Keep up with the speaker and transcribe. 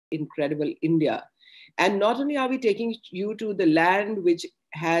incredible India. And not only are we taking you to the land which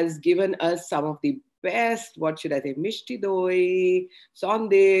has given us some of the best, what should I say, Mishti Doi,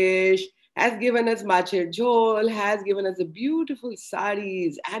 Sandesh, has given us Macher Jhol, has given us the beautiful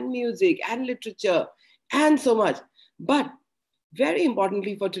saris and music and literature and so much. But very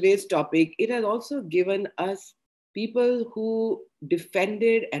importantly for today's topic, it has also given us people who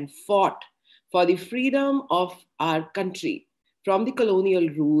defended and fought for the freedom of our country from the colonial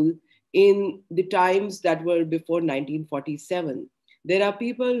rule in the times that were before 1947. There are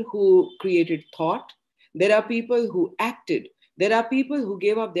people who created thought, there are people who acted, there are people who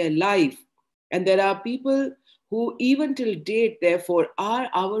gave up their life, and there are people who, even till date, therefore, are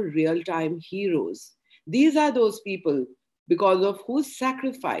our real time heroes. These are those people because of whose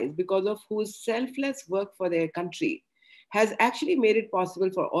sacrifice, because of whose selfless work for their country has actually made it possible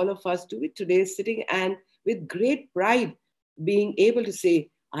for all of us to be today sitting and with great pride being able to say,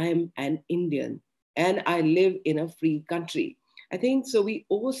 I am an Indian and I live in a free country. I think so. We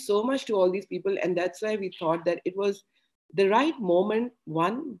owe so much to all these people, and that's why we thought that it was the right moment.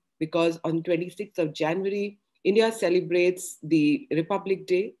 One, because on 26th of January, India celebrates the Republic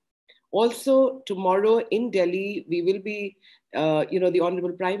Day. Also, tomorrow in Delhi, we will be, the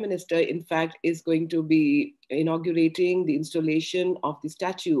Honorable Prime Minister, in fact, is going to be inaugurating the installation of the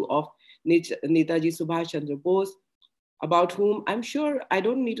statue of Netaji Subhash Chandra Bose, about whom I'm sure I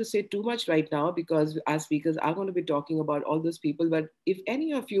don't need to say too much right now because our speakers are going to be talking about all those people. But if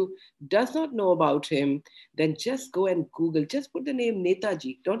any of you does not know about him, then just go and Google, just put the name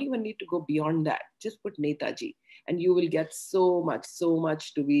Netaji. Don't even need to go beyond that. Just put Netaji and you will get so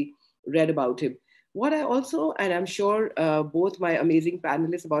much to be read about him. What I also, and I'm sure both my amazing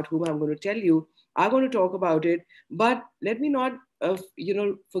panelists about whom I'm going to tell you are going to talk about it, but let me not,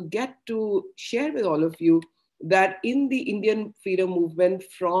 forget to share with all of you that in the Indian freedom movement,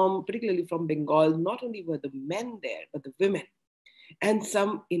 particularly from Bengal, not only were the men there, but the women. And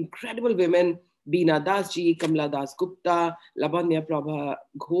some incredible women, Beena Dasji, Kamla Das Gupta, Lavanya Prabha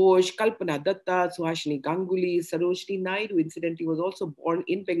Ghosh, Kalpana Datta, Suhashini Ganguly, Sarojini Naidu, incidentally, was also born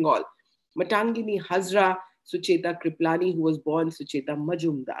in Bengal, Matangini Hazra, Sucheta Kriplani, who was born Sucheta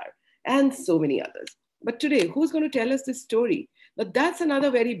Majumdar, and so many others. But today, who's going to tell us this story? But that's another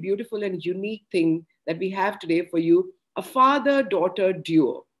very beautiful and unique thing that we have today for you, a father-daughter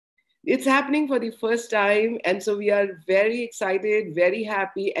duo. It's happening for the first time, and so we are very excited, very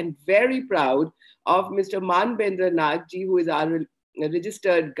happy, and very proud of Mr. Manbendra Nagji, who is our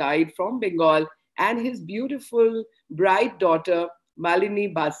registered guide from Bengal, and his beautiful bright daughter,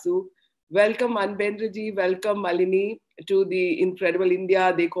 Malini Basu. Welcome, Manbendra ji, welcome, Malini, to the Incredible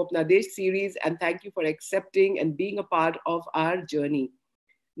India Dekho Apna Desh series, and thank you for accepting and being a part of our journey.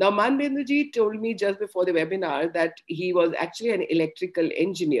 Now, Manbendra ji told me just before the webinar that he was actually an electrical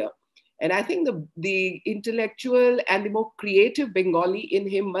engineer. And I think the intellectual and the more creative Bengali in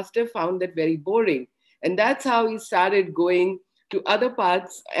him must have found that very boring. And that's how he started going to other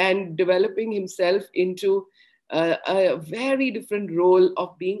parts and developing himself into a very different role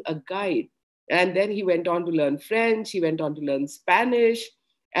of being a guide. And then he went on to learn French, he went on to learn Spanish,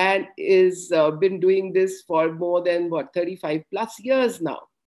 and is been doing this for more than 35 plus years now.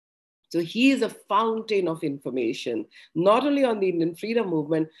 So he is a fountain of information, not only on the Indian freedom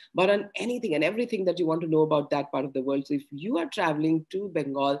movement, but on anything and everything that you want to know about that part of the world. So if you are traveling to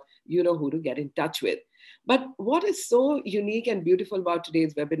Bengal, you know who to get in touch with. But what is so unique and beautiful about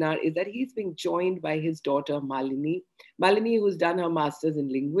today's webinar is that he's being joined by his daughter, Malini. Malini, who's done her master's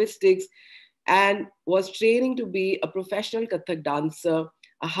in linguistics and was training to be a professional Kathak dancer.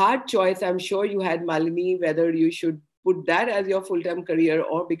 A hard choice, I'm sure you had, Malini, whether you should put that as your full-time career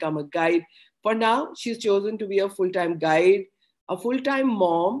or become a guide. For now, she's chosen to be a full-time guide, a full-time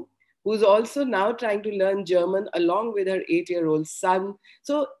mom, who's also now trying to learn German along with her 8-year-old son.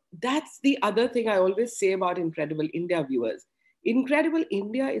 So that's the other thing I always say about Incredible India viewers. Incredible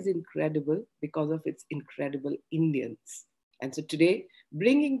India is incredible because of its incredible Indians. And so today,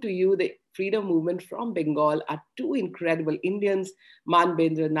 bringing to you the freedom movement from Bengal are two incredible Indians,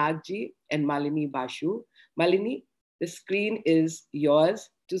 Manbendra Nagji and Malini Basu. Malini, the screen is yours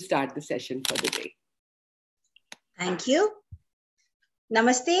to start the session for the day. Thank you.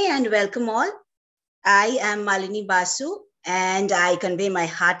 Namaste and welcome all. I am Malini Basu and I convey my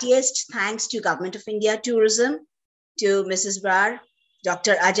heartiest thanks to Government of India Tourism, to Mrs. Brar,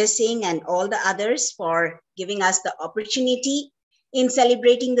 Dr. Ajay Singh and all the others for giving us the opportunity in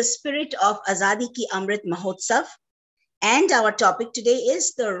celebrating the spirit of Azadi Ki Amrit Mahotsav. And our topic today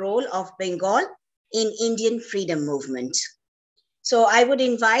is the role of Bengal in Indian freedom movement. So I would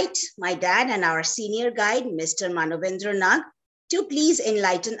invite my dad and our senior guide, Mr. Manobendra Nag, to please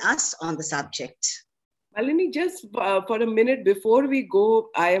enlighten us on the subject. Malini, just for a minute before we go,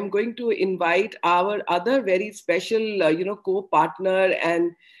 I am going to invite our other very special, co-partner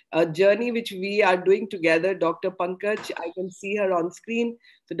and a journey which we are doing together, Dr. Pankaj. I can see her on screen.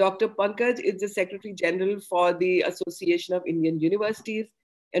 So Dr. Pankaj is the Secretary General for the Association of Indian Universities.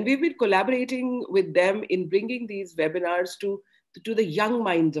 And we've been collaborating with them in bringing these webinars to the young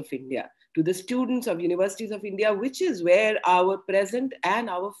minds of India, to the students of universities of India, which is where our present and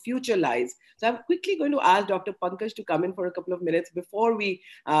our future lies. So I'm quickly going to ask Dr. Pankaj to come in for a couple of minutes before we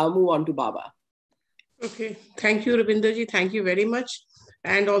move on to Baba. Okay, thank you, Ravinderji. Thank you very much.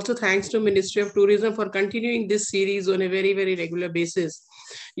 And also thanks to Ministry of Tourism for continuing this series on a very, very regular basis.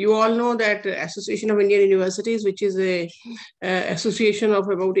 You all know that Association of Indian Universities, which is a association of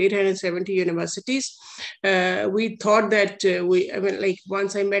about 870 universities, we thought that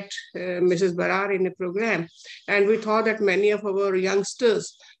once I met Mrs. Barar in a program, and we thought that many of our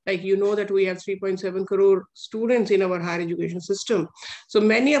youngsters, like you know that we have 3.7 crore students in our higher education system. So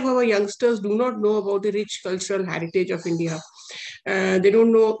many of our youngsters do not know about the rich cultural heritage of India. They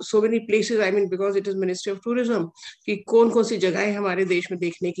don't know so many places, I mean, because it is Ministry of Tourism, कि कौन-कौन सी जगहें हमारे देश में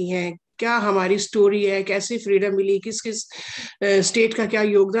देखने की हैं, क्या हमारी स्टोरी है, कैसे फ्रीडम मिली, किस-किस स्टेट का क्या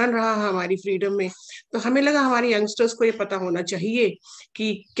योगदान रहा हमारी फ्रीडम में. तो हमें लगा हमारे यंगस्टर्स को ये पता होना चाहिए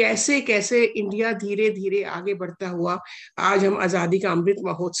कि कैसे-कैसे इंडिया धीरे-धीरे आगे बढ़ता हुआ आज हम आज़ादी का अमृत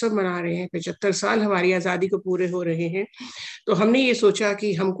महोत्सव मना रहे हैं. 75 साल हमारी आज़ादी को पूरे हो रहे हैं. तो हमने ये सोचा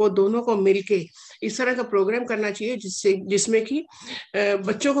कि हमको दोनों को मिलके इस तरह का प्रोग्राम करना चाहिए जिसमें कि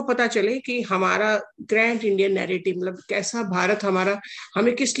बच्चों को पता चले कि हमारा ग्रैंड इंडियन नैरेटिव, मतलब कैसा भारत हमारा,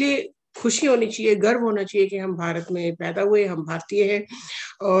 हमें किस लिए खुशी होनी चाहिए, गर्व होना चाहिए कि हम भारत में पैदा हुए, हम भारतीय हैं,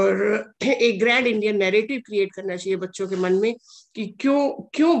 और एक ग्रैंड इंडियन नैरेटिव क्रिएट करना चाहिए बच्चों के मन में कि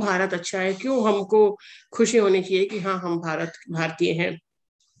क्यों भारत अच्छा है, क्यों हमको खुशी होनी चाहिए कि हाँ हम भारतीय हैं.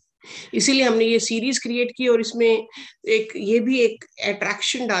 इसीलिए हमने ये सीरीज क्रिएट की, और इसमें ये भी एक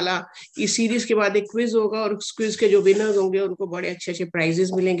अट्रैक्शन डाला. इस सीरीज के बाद एक क्विज होगा, और उस क्विज के जो विनर्स होंगे उनको बड़े अच्छे प्राइजेस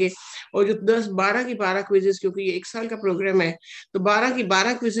मिलेंगे. और जो 12 की 12 क्विजेस, क्योंकि ये 1 साल का प्रोग्राम है, तो 12 की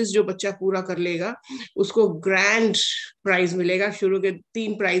 12 क्विजेस जो बच्चा पूरा कर लेगा उसको ग्रैंड प्राइज मिलेगा. शुरू के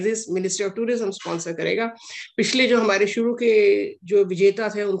 3 prices ministry of tourism sponsor करेगा. पिछले जो हमारे शुरू के जो विजेता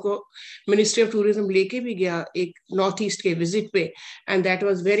थे उनको मिनिस्ट्री ऑफ टूरिज्म लेके भी गया एक नॉर्थ ईस्ट के विजिट पे, and that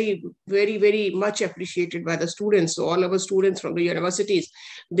was very much appreciated by the students. So all our students from the universities,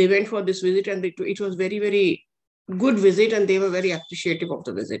 they went for this visit, and it was very good visit, and they were very appreciative of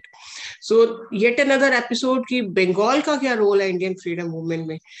the visit. So yet another episode कि बंगाल का क्या role है Indian freedom movement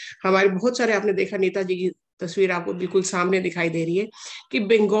में. हमारे बहुत सारे, आपने देखा नेताजी की तस्वीर आपको बिल्कुल सामने दिखाई दे रही है, कि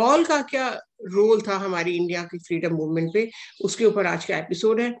बंगाल का क्या रोल था हमारी इंडिया की फ्रीडम मूवमेंट पे. उसके ऊपर आज का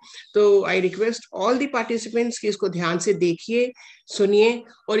एपिसोड है. तो I request all the participants कि इसको ध्यान से देखिए, सुनिए,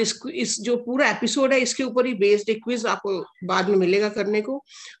 और इस जो पूरा एपिसोड है इसके ऊपर ही बेस्ड एक क्विज आपको बाद में मिलेगा करने को.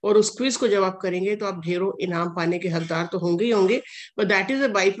 और उस क्विज को जब आप करेंगे तो आप ढेरों इनाम पाने के हकदार तो होंगे ही होंगे, but that is a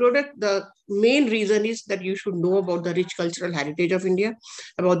by product. The main reason is that you should know about the rich cultural heritage of India,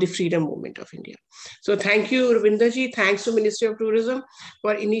 about the freedom movement of India. So thank you, Ravinderji. Thanks to Ministry of Tourism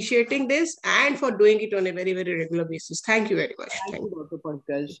for initiating this and for doing it on a very regular basis. Thank you very much. Thank you, Dr.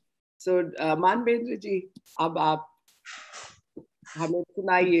 Pankaj. So, Manbendra ji, अब आप हमें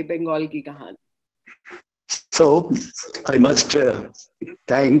सुनाइए बंगाल की कहानी. So, I must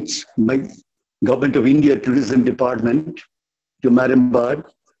thank my Government of India Tourism Department, to Madam Bard,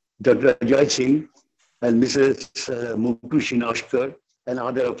 Dr. Ajay Singh, and Mrs. Mukushi Nashkar, and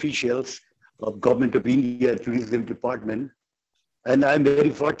other officials of Government of India Tourism Department. And I'm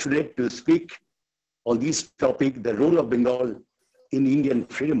very fortunate to speak on this topic, the role of Bengal in Indian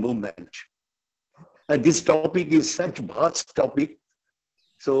freedom movement. And this topic is such a vast topic,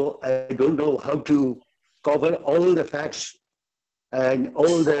 so I don't know how to cover all the facts and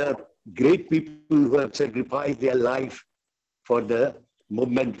all the great people who have sacrificed their life for the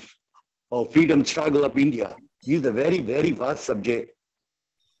movement of freedom struggle of India. This is a very vast subject.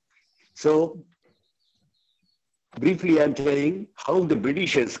 So briefly, I'm telling how the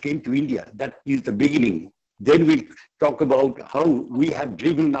Britishers came to India. That is the beginning. Then we'll talk about how we have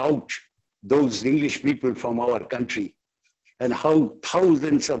driven out those English people from our country, and how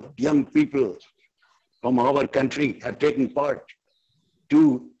thousands of young people from our country have taken part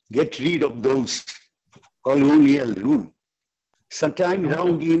to get rid of those colonial rule. Sometime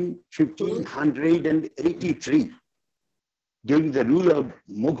around in 1583, during the rule of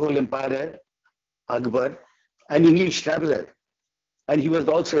Mughal Emperor Akbar, an English traveler, and he was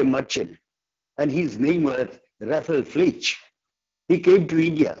also a merchant, and his name was Raphael Flitch. He came to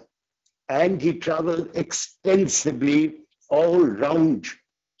India, and he traveled extensively all round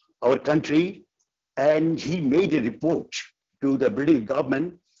our country, and he made a report to the British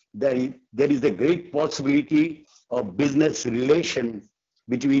government that there is a great possibility of business relation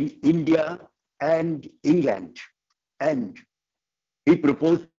between India and England. And he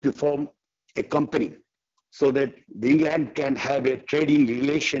proposed to form a company so that England can have a trading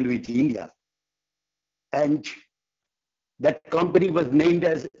relation with India. And that company was named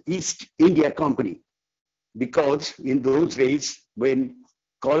as East India Company because in those days when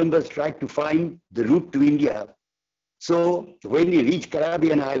Columbus tried to find the route to India, so when he reached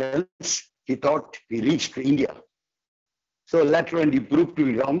Caribbean islands, he thought he reached India. So later on he proved to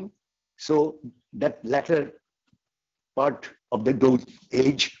be wrong. So that latter part of those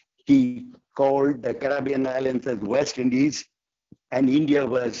age, he called the Caribbean islands as West Indies, and India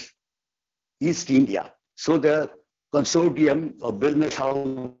was East India. So the consortium of business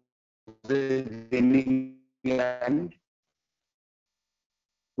houses in England,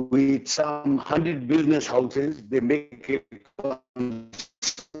 with some 100 business houses, they make a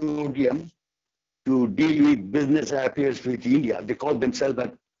consortium to deal with business affairs with India. They call themselves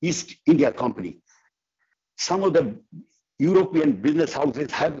an East India Company. Some of the European business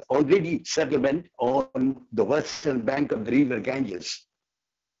houses have already settlement on the western bank of the river Ganges.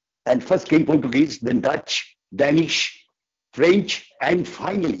 And first came Portuguese, then Dutch, Danish, French, and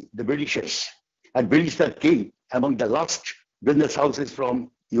finally the Britishers. And Britishers came among the last business houses from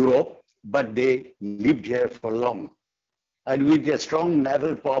Europe, but they lived here for long. And with their strong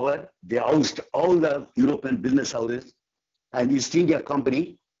naval power, they ousted all the European business houses and East India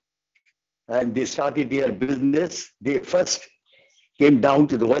Company, and they started their business. They first came down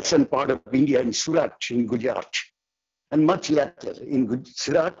to the western part of India in Surat in Gujarat. And much later, in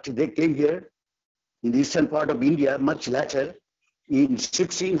Surat, they came here in the eastern part of India much later in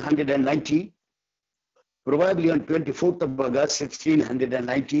 1690, probably on 24th of August,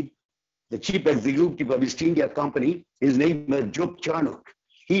 1690, the chief executive of East India Company, his name was Jog Chanuk.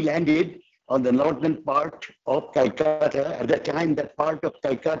 He landed on the northern part of Calcutta. At the time, that part of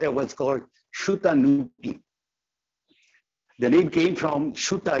Calcutta was called Shutanuti. The name came from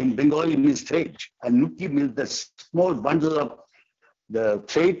Shuta in Bengali means thread, and Nuti means the small bundle of the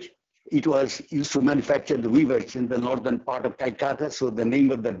thread. It was used to manufacture the weavers in the northern part of Calcutta, so the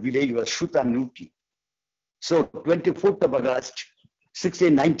name of the village was Shutanuti. So 24th of August,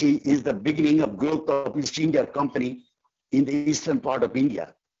 1690 is the beginning of growth of East India Company in the eastern part of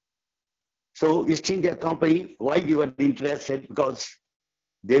India. So East India Company, why they were interested? Because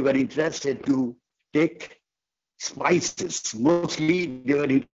they were interested to take spices. Mostly they were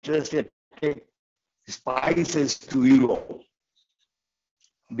interested to take spices to Europe.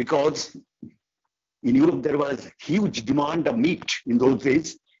 Because in Europe there was huge demand of meat in those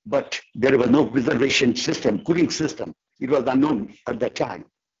days, but there was no preservation system, cooling system. It was unknown at that time.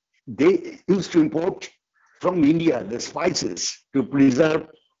 They used to import from India the spices to preserve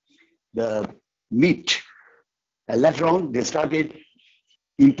the meat. And later on, they started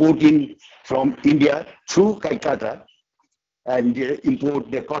importing from India through Calcutta and import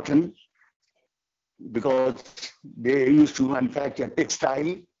the cotton because they used to manufacture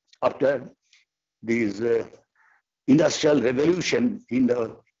textile after this industrial revolution in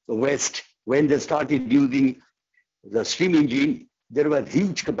the West. When they started using the steam engine, there was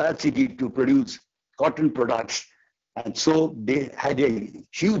huge capacity to produce cotton products. And so they had a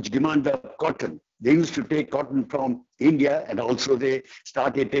huge demand of cotton. They used to take cotton from India, and also they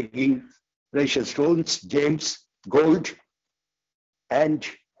started taking precious stones, gems, gold, and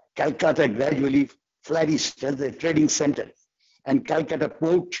Calcutta gradually flourished as a trading center. And Calcutta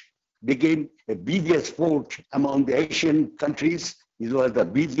port became the busiest port among the Asian countries. It was the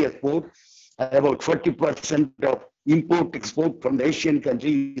busiest port. And about 40% of import-export from the Asian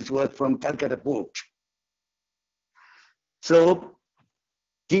countries was from Calcutta port. So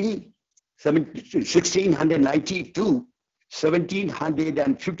till 1692,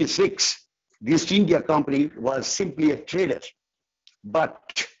 1756, the East India Company was simply a trader.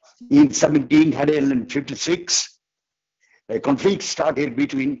 But in 1756, a conflict started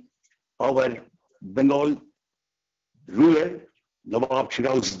between our Bengal ruler, Nawab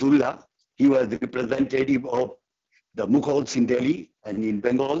Shirazdullah. He was the representative of the Mughals in Delhi and in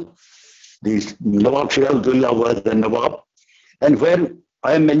Bengal. This Nawab Shirazdullah was the Nawab. And when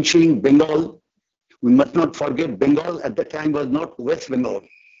I am mentioning Bengal, we must not forget Bengal at the time was not West Bengal.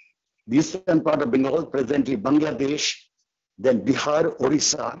 The eastern part of Bengal, presently Bangladesh, then Bihar,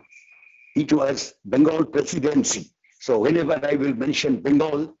 Orissa, it was Bengal presidency. So whenever I will mention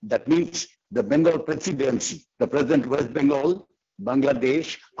Bengal, that means the Bengal presidency. The present West Bengal,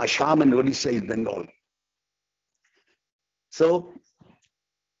 Bangladesh, Assam and Orissa is Bengal. So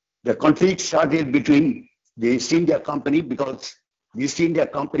the conflict started between the East India Company because the East India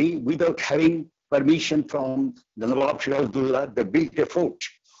Company, without having permission from the Nawab Shirazdullah, they built a fort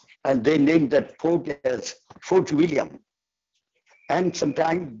and they named that fort as Fort William. And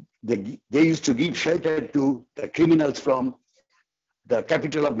sometimes they used to give shelter to the criminals from the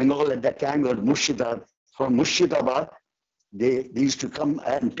capital of Bengal at that time was Murshidabad. From Murshidabad, they used to come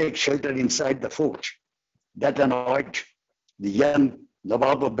and take shelter inside the fort. That annoyed the young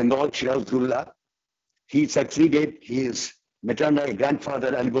Nawab of Bengal, Shirazdullah. He succeeded his maternal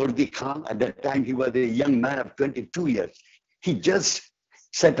grandfather, Alibordi Khan. At that time, he was a young man of 22 years. He just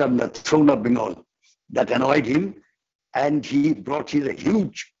sat on the throne of Bengal. That annoyed him, and he brought his a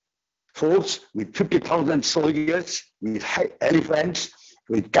huge force with 50,000 soldiers, with elephants,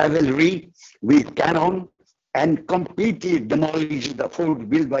 with cavalry, with cannon, and completely demolished the fort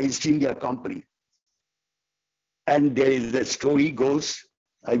built by East India Company. And there is a story goes,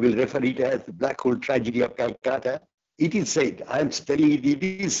 I will refer it as the Black Hole Tragedy of Calcutta. It is said, I am telling it, it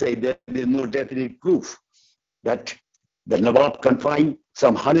is said that there is no definite proof that the Nawab confined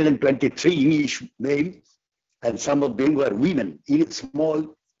some 123 English men, and some of them were women, in a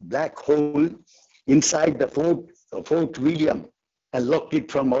small black hole inside the Fort William, and locked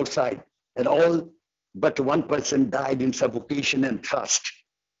it from outside. And all but one person died in suffocation and thirst.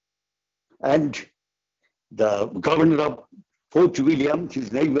 And the governor of Fort William,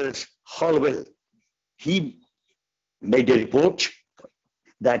 his name was Holwell, he made a report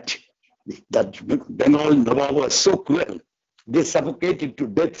that Bengal Nawab was so cruel. They suffocated to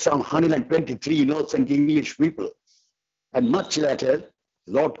death some 123 innocent English people. And much later,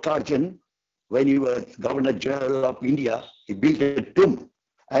 Lord Curzon, when he was Governor General of India, he built a tomb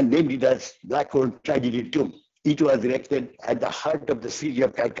and named it as Black Hole Tragedy Tomb. It was erected at the heart of the city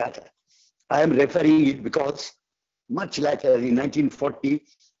of Calcutta. I am referring it because much later in 1940,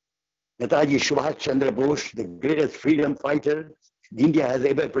 Netaji Subhash Chandra Bose, the greatest freedom fighter India has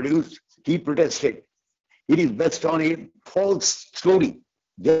ever produced, he protested. It is based on a false story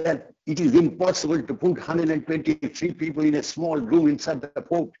that it is impossible to put 123 people in a small room inside the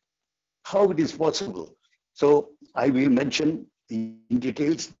fort. How it is possible? So I will mention in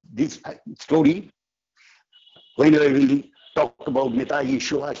details this story when I will talk about Netaji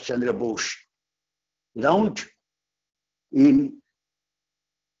Subhash Chandra Bose. Round in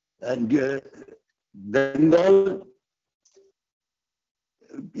Bengal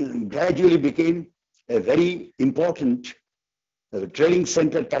gradually became a very important trading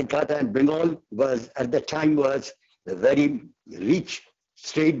center. Calcutta and Bengal was at the time was a very rich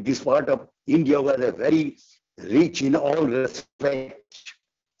state. This part of India was a very rich in all respects.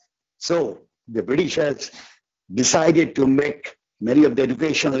 So the Britishers decided to make many of the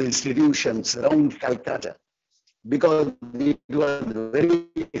educational institutions around Calcutta because it was very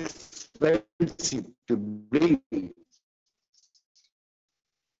expensive to bring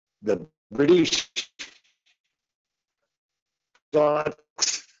the British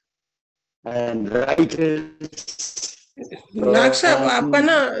clerks and writers. नाग साहब आपका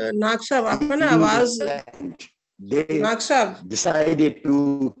ना आवाज They नाग साहब decided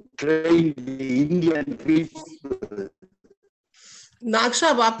to train the Indian people. नाग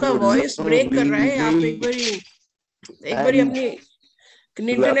साहब आपका voice break कर रहा है आप एक बारी अपनी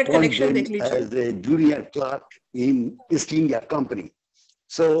इंटरनेट कनेक्शन देख लीजिए as a junior clerk in East India Company.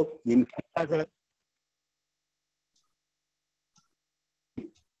 So in Calcutta,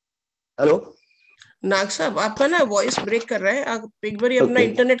 hello. नाग साहब आपका ना वॉइस ब्रेक कर रहा है आप एक बारी अपना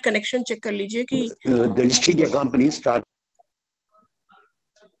इंटरनेट कनेक्शन चेक कर लीजिए कि the East India Company started.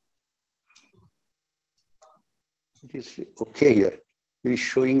 It is okay here. It is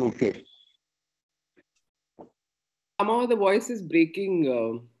showing okay. Somehow the voice is breaking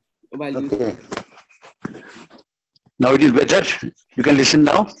while okay. Now it is better. You can listen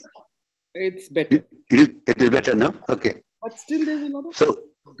now. It's better. It is better now. Okay. But still there's a lot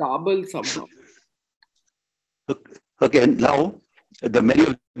of garble somehow. Okay, now many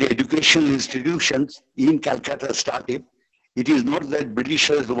of the educational institutions in Calcutta started. It is not that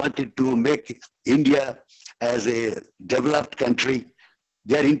Britishers wanted to make India as a developed country.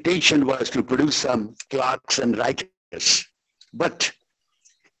 Their intention was to produce some clerks and writers. But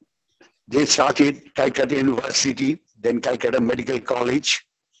they started Calcutta University, then Calcutta Medical College,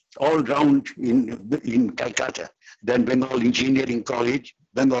 all round in Calcutta, then Bengal Engineering College,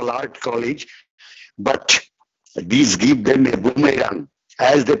 Bengal Art College. But these give them a boomerang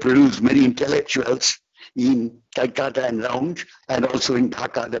as they produce many intellectuals in Calcutta and round, and also in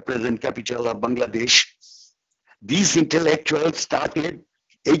Dhaka, the present capital of Bangladesh. These intellectuals started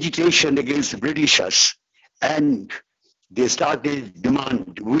agitation against the Britishers, and they started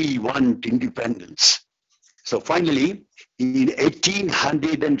demand, we want independence. So finally, in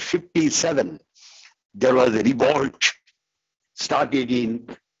 1857, there was a revolt started in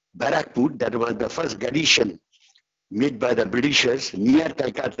Barakpur. That was the first garrison made by the Britishers near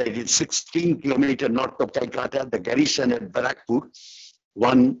Calcutta. It is 16 kilometers north of Calcutta, the garrison at Barakpur.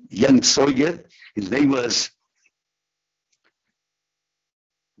 One young soldier, his name was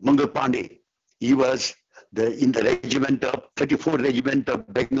Mangal Pandey. He was in the regiment of 34th Regiment of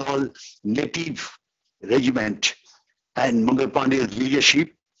Bengal Native Regiment. And Mangal Pandey's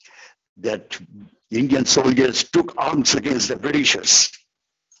leadership, that Indian soldiers took arms against the Britishers.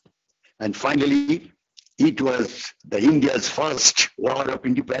 And finally, it was the India's first war of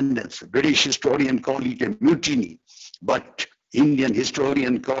independence. British historian called it a mutiny, but Indian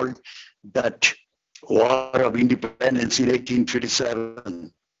historian called that war of independence in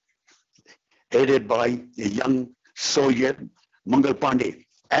 1857, headed by a young soldier, Mangal Pandey.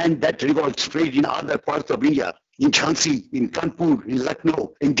 And that revolt spread in other parts of India, in Jhansi, in Kanpur, in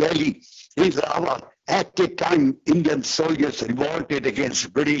Lucknow, in Delhi, in Lahore. At a time, Indian soldiers revolted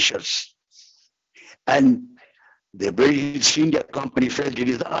against Britishers. And the British East India Company felt it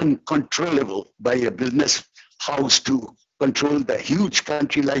is uncontrollable by a business house to control the huge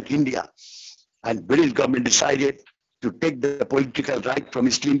country like India. And British government decided to take the political right from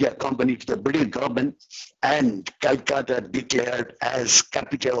East India Company to the British government, and Calcutta declared as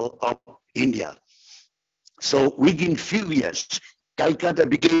capital of India. So within few years, Calcutta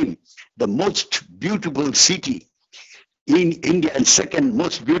became the most beautiful city in India and second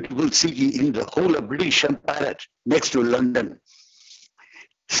most beautiful city in the whole of British Empire, next to London.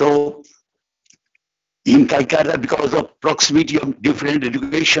 So in Calcutta, because of proximity of different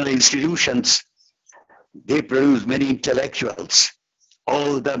educational institutions, they produce many intellectuals,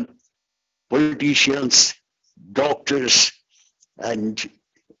 all the politicians, doctors, and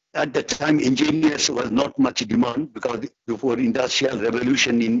at the time engineers was not much demand, because before industrial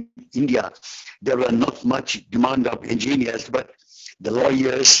revolution in India, there was not much demand of engineers, but the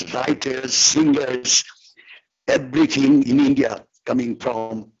lawyers, writers, singers, everything in India coming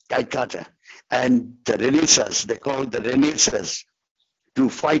from Calcutta. And the Renaissance, they call the Renaissance, to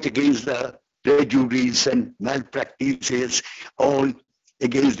fight against the prejudice and malpractices, all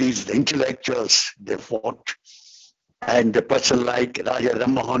against these intellectuals they fought. And a person like Raja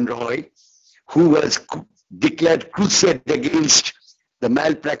Ram Mohan Roy, who was declared crusade against the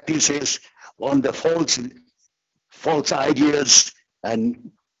malpractices on the false ideas,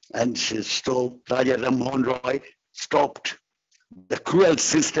 and so Raja Ram Mohan Roy stopped the cruel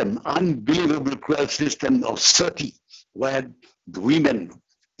system, unbelievable cruel system of sati, where the women,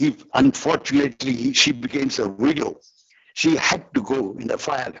 if unfortunately she became a widow, she had to go in the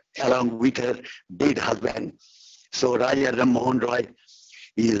fire along with her dead husband. So Raja Ram Mohan Roy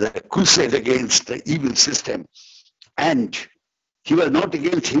is a crusade against the evil system. And he was not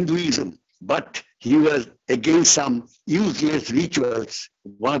against Hinduism, but he was against some useless rituals.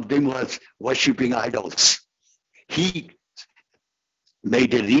 One of them was worshipping idols. He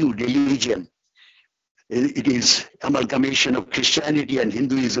made a new religion. It is amalgamation of Christianity and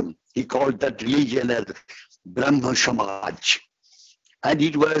Hinduism. He called that religion as Brahma Samaj. And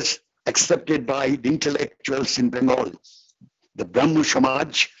it was accepted by the intellectuals in Bengal. The Brahma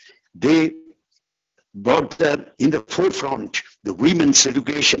Samaj, they brought in the forefront the women's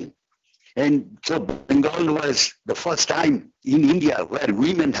education. And so Bengal was the first time in India where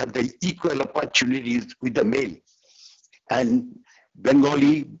women had the equal opportunities with the male. And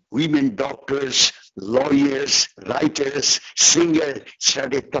Bengali women doctors, lawyers, writers, singers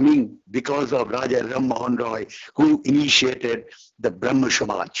started coming because of Raja Ram Mohan Roy, who initiated the Brahma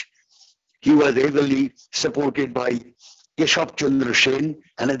Samaj. He was heavily supported by Keshav Chandra Sen,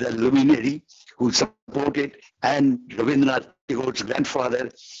 another luminary who supported, and Rabindranath Tagore's grandfather,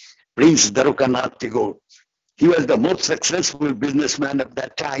 Prince Dwarkanath Tagore. He was the most successful businessman of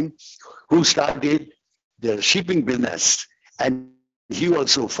that time who started the shipping business, and he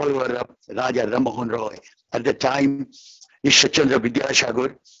also followed up Raja Ram Mohan Roy. At the time, Ishwar Chandra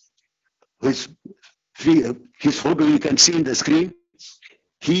Vidyasagar, his photo you can see in the screen,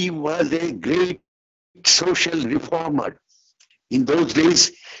 he was a great social reformer. In those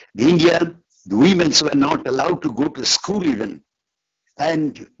days, the women were not allowed to go to school even,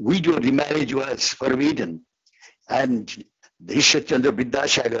 and widow remarriage was forbidden. And Ishwar Chandra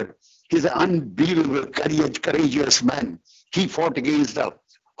Vidyasagar, he's an unbelievable, courageous man. He fought against the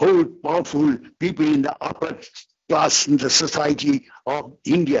whole powerful people in the upper class in the society of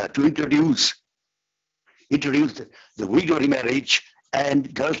India to introduce the widow remarriage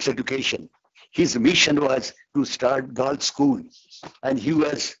and girls' education. his mission was to start girls' school. And he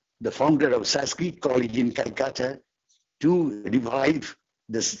was the founder of Sanskrit College in Calcutta to revive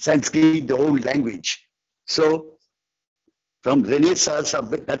the Sanskrit, the old language. So from Renaissance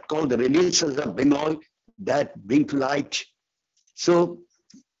of that called the Renaissance of Bengal, that bring to light. So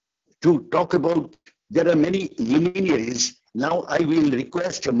to talk about, there are many luminaries. Now I will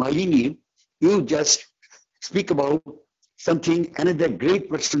request Malini, you just speak about something, another great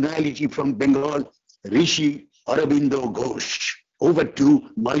personality from Bengal, Rishi Aurobindo Ghosh. Over to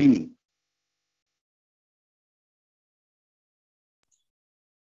Malini.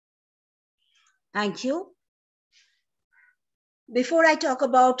 Thank you. Before I talk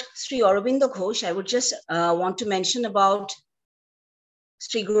about Sri Aurobindo Ghosh, I would just want to mention about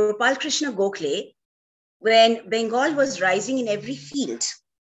Sri Gopal Krishna Gokhale. When Bengal was rising in every field,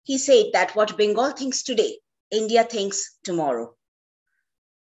 he said that what Bengal thinks today, India thinks tomorrow.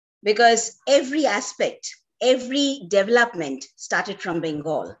 Because every aspect, every development started from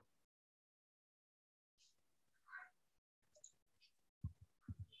Bengal.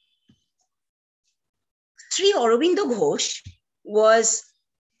 Sri Aurobindo Ghosh was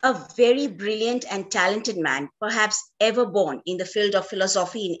a very brilliant and talented man, perhaps ever born in the field of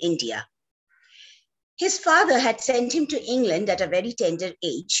philosophy in India. His father had sent him to England at a very tender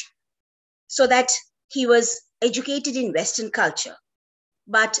age so that he was educated in Western culture.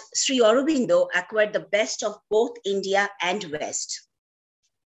 But Sri Aurobindo acquired the best of both India and West.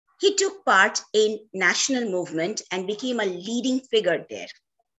 He took part in national movement and became a leading figure there.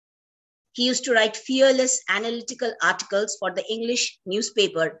 He used to write fearless analytical articles for the English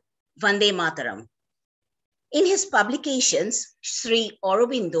newspaper Vande Mataram. In his publications, Sri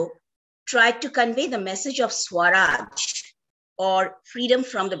Aurobindo tried to convey the message of Swaraj, or freedom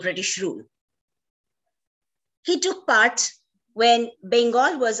from the British rule. He took part when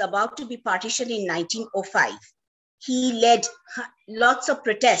Bengal was about to be partitioned in 1905. He led lots of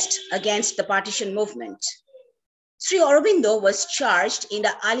protests against the partition movement. Sri Aurobindo was charged in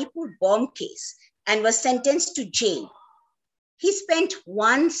the Alipur bomb case and was sentenced to jail. He spent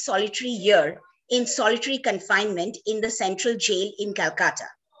one solitary year in solitary confinement in the central jail in Calcutta.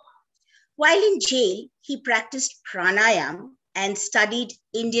 While in jail, he practiced pranayam and studied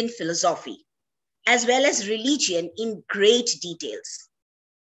Indian philosophy, as well as religion in great details.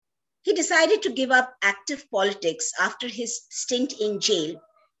 He decided to give up active politics after his stint in jail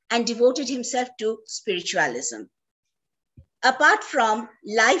and devoted himself to spiritualism. Apart from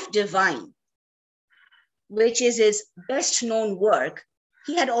Life Divine, which is his best known work,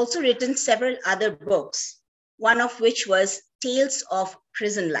 he had also written several other books, one of which was Tales of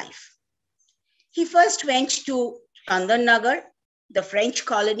Prison Life. He first went to Chandannagar, the French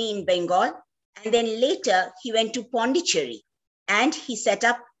colony in Bengal, and then later he went to Pondicherry and he set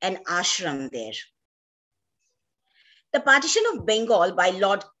up an ashram there. The partition of Bengal by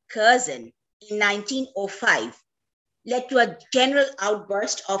Lord Curzon in 1905 led to a general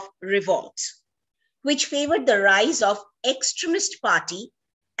outburst of revolt, which favored the rise of extremist party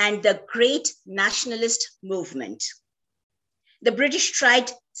and the great nationalist movement. The British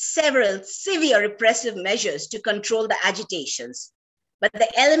tried several severe repressive measures to control the agitations, but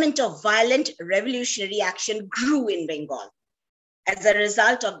the element of violent revolutionary action grew in Bengal as a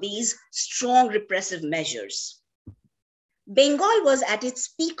result of these strong repressive measures. Bengal was at its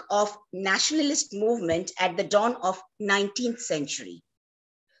peak of nationalist movement at the dawn of 19th century,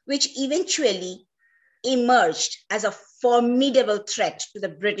 which eventually emerged as a formidable threat to the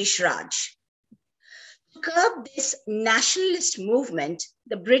British Raj. To curb this nationalist movement,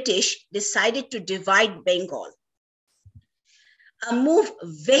 the British decided to divide Bengal, a move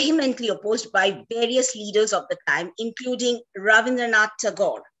vehemently opposed by various leaders of the time, including Rabindranath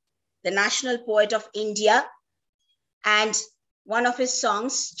Tagore, the national poet of India, and one of his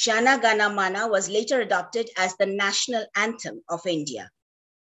songs, Jana Gana Mana, was later adopted as the national anthem of India.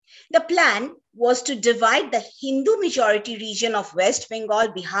 The plan was to divide the Hindu majority region of West Bengal,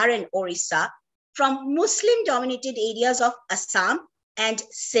 Bihar, and Orissa from Muslim-dominated areas of Assam and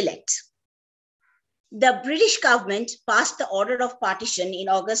Sylhet. The British government passed the Order of Partition in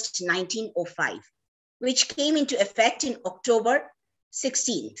August 1905, which came into effect in October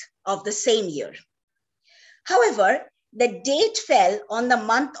 16th of the same year. However, the date fell on the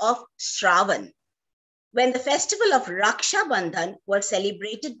month of Shravan, when the festival of Raksha Bandhan was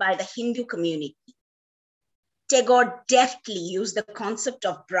celebrated by the Hindu community. Tagore deftly used the concept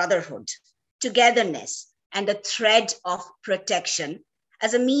of brotherhood, togetherness, and the thread of protection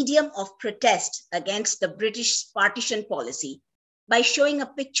as a medium of protest against the British partition policy by showing a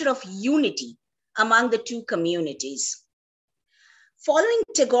picture of unity among the two communities. Following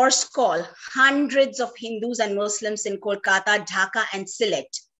Tagore's call, hundreds of Hindus and Muslims in Kolkata, Dhaka, and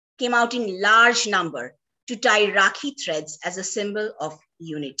Sylhet came out in large number to tie Rakhi threads as a symbol of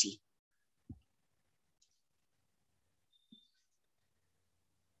unity.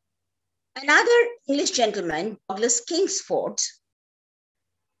 Another English gentleman, Douglas Kingsford,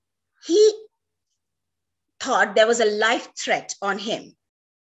 he thought there was a life threat on him.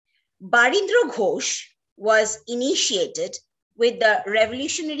 Barindra Ghosh was initiated with the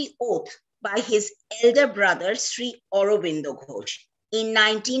revolutionary oath by his elder brother, Sri Aurobindo Ghosh, in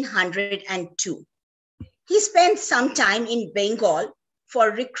 1902. He spent some time in Bengal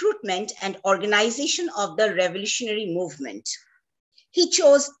for recruitment and organization of the revolutionary movement. He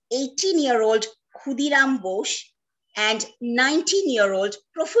chose 18-year-old Khudiram Bose and 19-year-old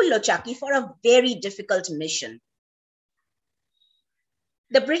Prafullo Chaki for a very difficult mission.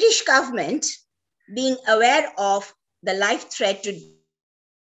 The British government, being aware of the life threat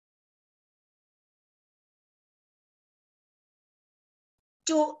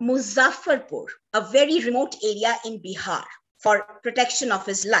to Muzaffarpur, a very remote area in Bihar, for protection of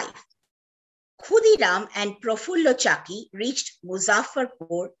his life. Khudiram and Prafullo Chaki reached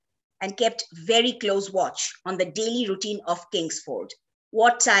Muzaffarpur and kept very close watch on the daily routine of Kingsford.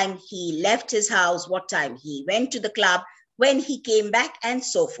 What time he left his house, what time he went to the club, when he came back, and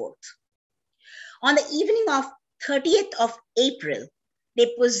so forth. On the evening of 30th of April,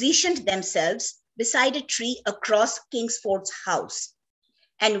 they positioned themselves beside a tree across Kingsford's house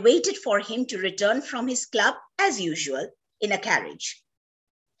and waited for him to return from his club as usual in a carriage.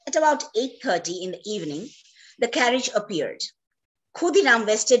 At about 8:30 in the evening, the carriage appeared. Khudiram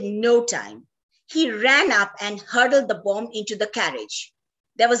wasted no time. He ran up and hurled the bomb into the carriage.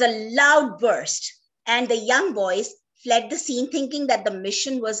 There was a loud burst, and the young boys fled the scene thinking that the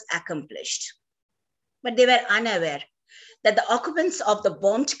mission was accomplished. But they were unaware that the occupants of the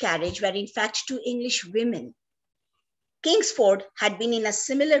bombed carriage were in fact two English women. Kingsford had been in a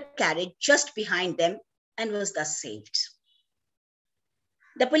similar carriage just behind them and was thus saved.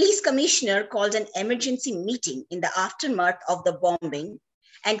 The police commissioner called an emergency meeting in the aftermath of the bombing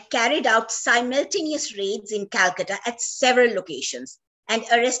and carried out simultaneous raids in Calcutta at several locations and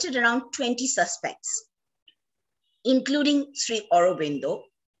arrested around 20 suspects, including Sri Aurobindo,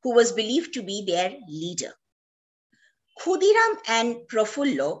 who was believed to be their leader. Khudiram and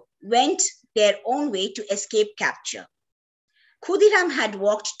Prafullo went their own way to escape capture. Khudiram had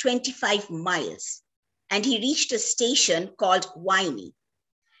walked 25 miles and he reached a station called Waini.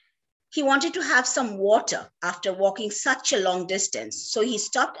 He wanted to have some water after walking such a long distance, so he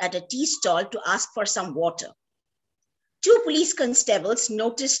stopped at a tea stall to ask for some water. Two police constables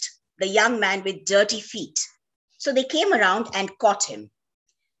noticed the young man with dirty feet, so they came around and caught him.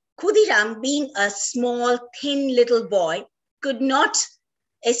 Khudiram, being a small, thin little boy, could not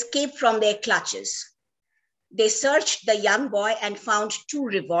escape from their clutches. They searched the young boy and found 2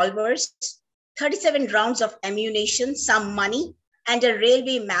 revolvers, 37 rounds of ammunition, some money, and a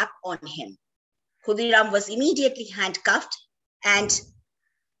railway map on him. Khudiram was immediately handcuffed and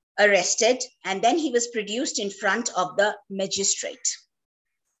arrested, and then he was produced in front of the magistrate.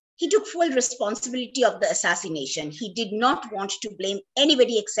 He took full responsibility of the assassination. He did not want to blame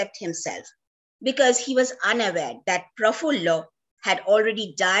anybody except himself because he was unaware that Prafullo had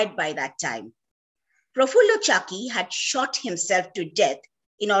already died by that time. Prafullo Chaki had shot himself to death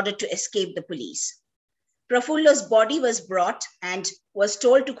in order to escape the police. Prafullo's body was brought and was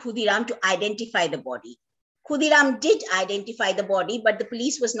told to Khudiram to identify the body. Khudiram did identify the body, but the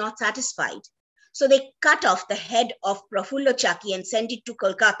police was not satisfied. So they cut off the head of Prafullo Chaki and sent it to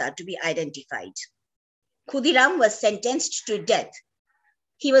Kolkata to be identified. Khudiram was sentenced to death.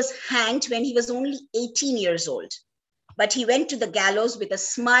 He was hanged when he was only 18 years old, but he went to the gallows with a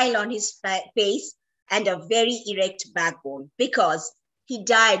smile on his face and a very erect backbone because he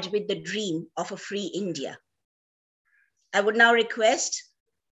died with the dream of a free India. I would now request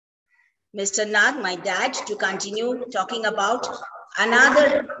Mr. Nag, my dad, to continue talking about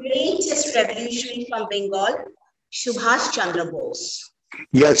another greatest revolutionary from Bengal, Subhash Chandra Bose.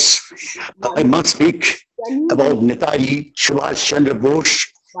 Yes, I must speak about Netaji Subhash Chandra Bose,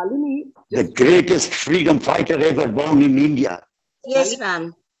 the greatest freedom fighter ever born in India. Yes,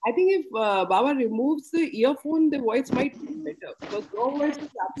 ma'am. I think if Baba removes the earphone, the voice might be better because your voice is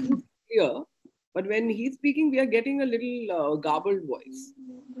absolutely clear. But when he's speaking, we are getting a little garbled voice.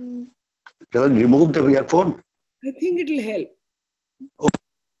 Don't remove the earphone. I think it'll help. Okay.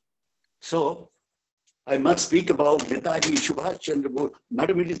 So, I must speak about Netaji Subhash Chandra Bose.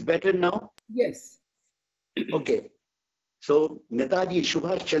 Madam, it is better now? Yes. Okay. So, Netaji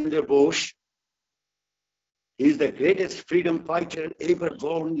Subhash Chandra Bose, He is the greatest freedom fighter ever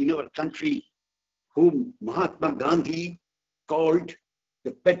born in our country, whom Mahatma Gandhi called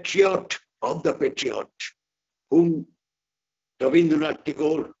the patriot of the patriot, whom Rabindranath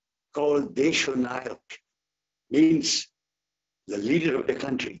Tagore called Deshanayak, means the leader of the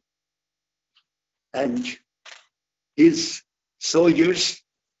country. And his soldiers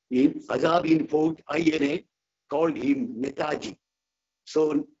in Azad Hind Fauj, INA, called him Netaji.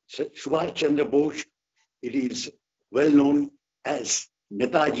 So Subhash Chandra Bose, it is well known as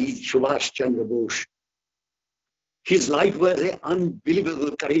Netaji Subhash Chandra Bose. His life was an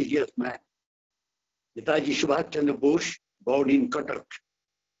unbelievable, courageous man. Netaji Subhash Chandra Bose, born in Cuttack,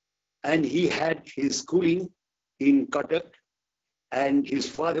 and he had his schooling in Cuttack, and his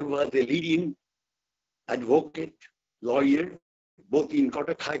father was a leading advocate, lawyer, both in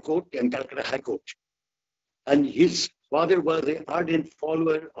Cuttack High Court and Calcutta High Court. And his father was an ardent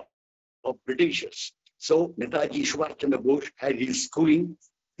follower of Britishers. So Netaji Subhash Chandra Bose had his schooling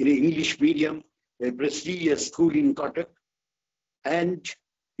in an English medium, a prestigious school in Cuttack, and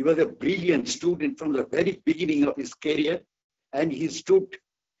he was a brilliant student from the very beginning of his career, and he stood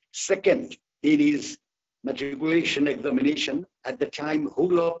second in his matriculation examination at the time.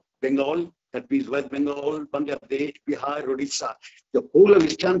 Whole of Bengal, that means West Bengal, Bangladesh, Bihar, Odisha, the whole of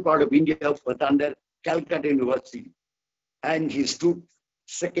eastern part of India was under Calcutta University. And he stood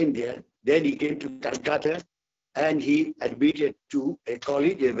second there. Then he came to Calcutta and he admitted to a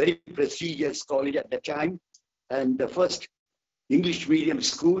college, a very prestigious college at the time, and the first English medium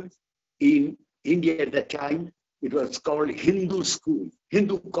school in India at the time. It was called Hindu School,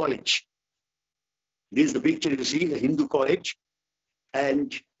 Hindu College. This is the picture you see, the Hindu College.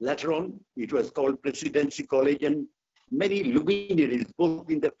 And later on, it was called Presidency College, and many luminaries, both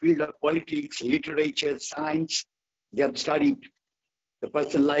in the field of politics, literature, science, they have studied. The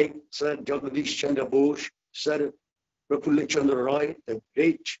person like Sir Jagadish Chandra Bose, Sir Prafulla Chandra Roy, the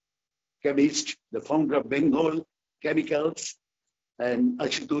great chemist, the founder of Bengal Chemicals, and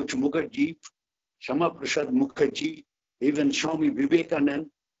Ashutosh Mukherjee, Shama Prasad Mukherjee, even Swami Vivekanand,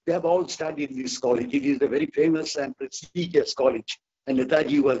 they have all studied in this college. It is a very famous and prestigious college, and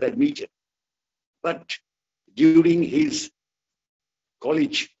Netaji was admitted. But during his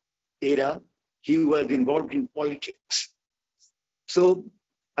college era, he was involved in politics. So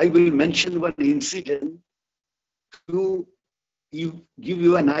I will mention one incident to give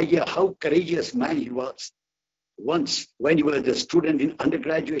you an idea how courageous man he was. Once, when he was a student in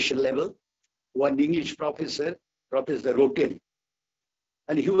undergraduate level, one English professor, Professor Rotel,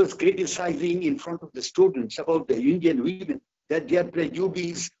 and he was criticizing in front of the students about the Indian women, that they are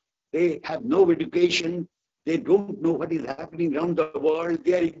prejudiced, they have no education, they don't know what is happening around the world,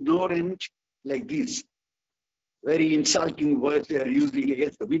 they are ignorant, like this. Very insulting words they are using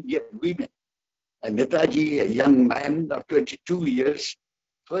against the Indian women. And Netaji, a young man of 22 years,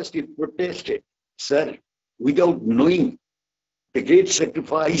 first he protested, "Sir, without knowing the great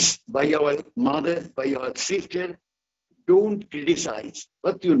sacrifice by our mother, by our sister, don't criticize.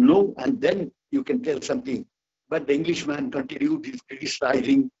 But you know, and then you can tell something." But the Englishman continued his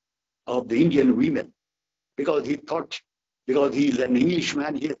criticizing of the Indian women, because he thought, because he is an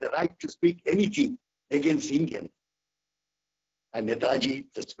Englishman, he has the right to speak anything against Indian. And Netaji,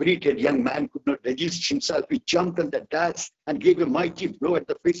 the spirited young man, could not resist himself. He jumped on the dais and gave a mighty blow at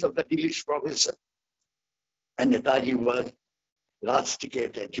the face of the English professor. And Netaji was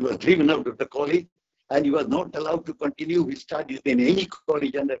rusticated. He was driven out of the college, and he was not allowed to continue his studies in any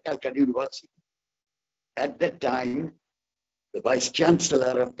college under Calcutta University. At that time, the Vice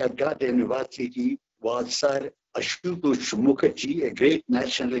Chancellor of Calcutta University was Sir Ashutosh Mukherjee, a great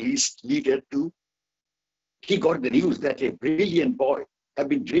nationalist leader too. He got the news that a brilliant boy had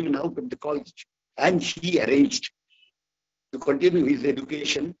been driven out of the college, and he arranged to continue his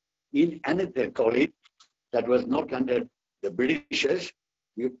education in another college that was not under the Britishers,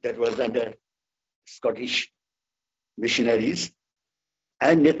 that was under Scottish missionaries.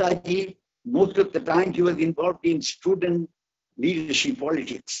 And Netaji, most of the time, he was involved in student leadership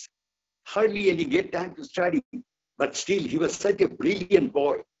politics. Hardly any get time to study, but still he was such a brilliant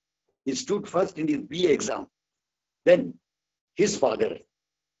boy. He stood first in his BA exam. Then his father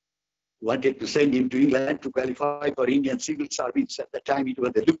wanted to send him to England to qualify for Indian civil service. At the time, it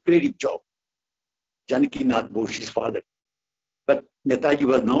was a lucrative job. Janaki Nath Bose, his father. But Netaji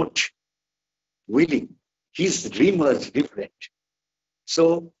was not willing. His dream was different.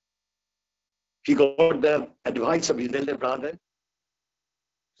 So he got the advice of his elder brother.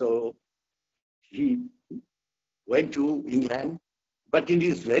 So he went to England, but in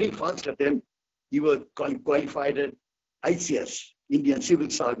his very first attempt, he was qualified at ICS, Indian civil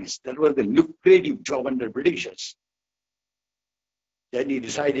service. That was the lucrative job under Britishers. Then he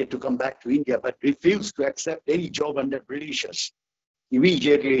decided to come back to India, but refused to accept any job under Britishers.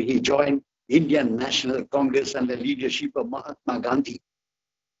 Immediately, he joined Indian National Congress under the leadership of Mahatma Gandhi.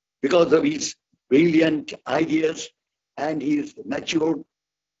 Because of his brilliant ideas and his mature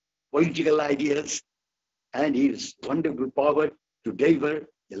political ideas and his wonderful power to deliver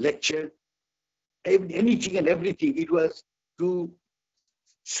a lecture, anything and everything, it was to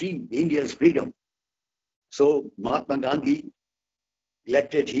see India's freedom. So Mahatma Gandhi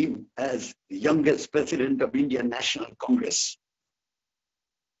elected him as the youngest president of Indian National Congress.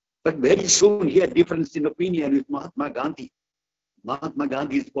 But very soon he had difference in opinion with Mahatma Gandhi. Mahatma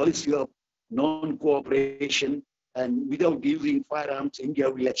Gandhi's policy of non-cooperation and without using firearms, India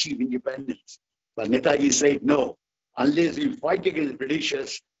will achieve independence. But Netaji said, no, unless we fight against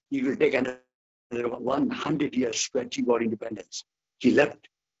Britishers, it will take another 100 years to achieve our independence. He left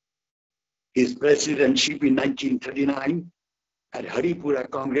his presidency in 1939 at Haripura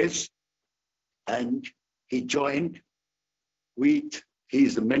Congress, and he joined with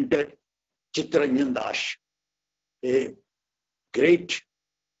his mentor, Chittaranjan Das, a great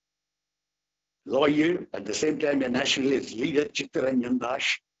lawyer, at the same time a nationalist leader, Chittaranjan Das.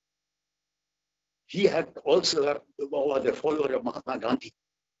 He had also was a follower of Mahatma Gandhi.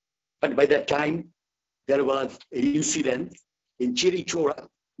 But by that time, there was an incident in Chirichora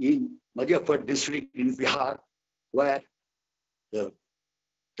in Madhya district in Bihar, where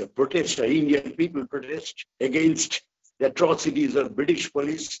the protest, Indian people protest against the atrocities of British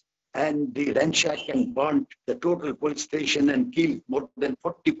police, and they ransacked and burnt the total police station and killed more than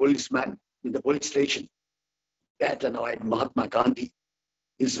 40 policemen in the police station. That annoyed Mahatma Gandhi.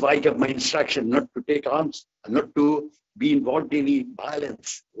 In spite of my instruction not to take arms, not to be involved in any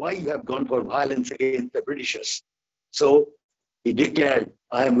violence, why you have gone for violence against the Britishers? So he declared,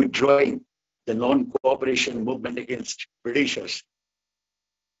 I am withdrawing the non-cooperation movement against Britishers.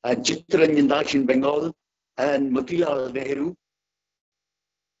 And Chittaranjan Das in Bengal and Motilal Nehru,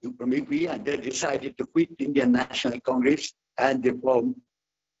 and they decided to quit Indian National Congress and they formed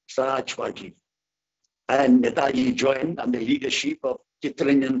Swaraj Party. And Netaji joined under the leadership of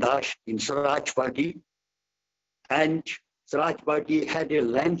Chittaranjan Das in Swaraj Party. And Swaraj Party had a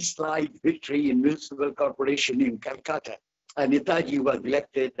landslide victory in municipal corporation in Calcutta. And Netaji was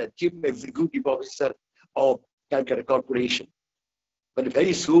elected the chief executive officer of Calcutta Corporation. But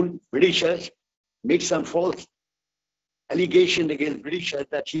very soon, Britishers made some false allegation against Britishers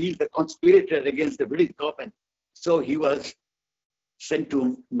that he is the conspirator against the British government. So he was sent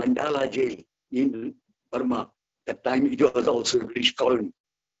to Mandala jail in Burma. That time it was also a British colony.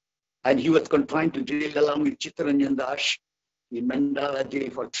 And he was confined to jail along with Chittaranjan Das in Mandala jail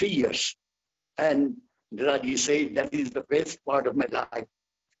for 3 years. And Netaji said, that is the best part of my life.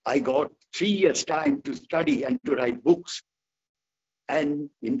 I got 3 years time to study and to write books. And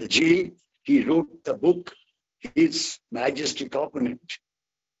in the jail, he wrote the book, His Majesty Covenant,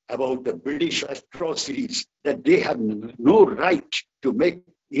 about the British atrocities, that they have no right to make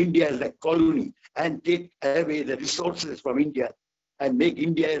India as a colony and take away the resources from India and make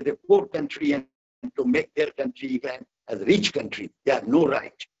India as a poor country and to make their country as a rich country. They have no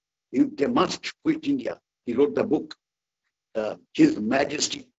right. They must quit India. He wrote the book, His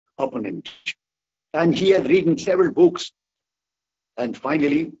Majesty Covenant. And he has written several books. And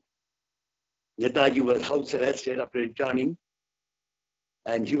finally, Netaji was house arrested after returning,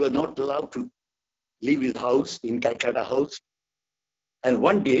 and he was not allowed to leave his house in Calcutta House. And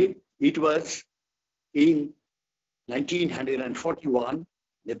one day, it was in 1941,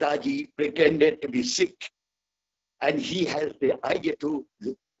 Netaji pretended to be sick, and he has the idea to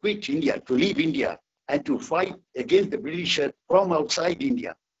quit India, to leave India, and to fight against the British from outside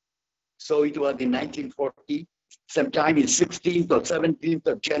India. So it was in 1940, sometime in 16th or 17th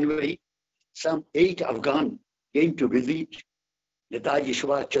of January, some 8 Afghan came to visit Netaji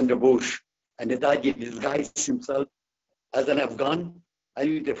Subhash Chandra Bose, and Netaji disguised himself as an Afghan and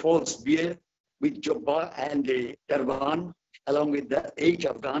with a false beard, with jubba and a turban. Along with the 8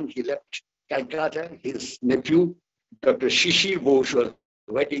 Afghan, he left Calcutta. His nephew, Dr. Shishir Bose, was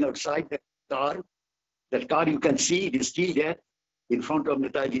waiting outside the car. That car you can see, it is still there in front of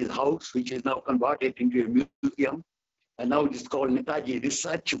Netaji's house, which is now converted into a museum. And now it is called Netaji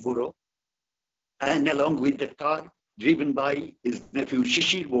Research Bureau. And along with the car, driven by his nephew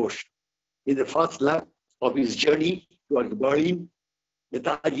Shishir Bose, in the first lap of his journey towards Berlin,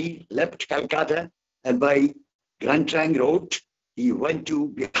 Netaji left Calcutta, and by Grand Trunk Road, he went to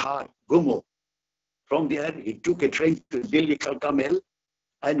Bihar, Gumo. From there, he took a train to Delhi, Kalka Mail,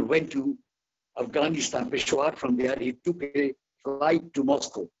 and went to Afghanistan, Peshawar. From there, he took a flight to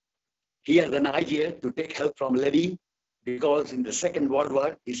Moscow. He had an idea to take help from Lenin because in the Second World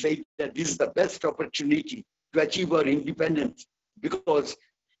War, he said that this is the best opportunity to achieve our independence because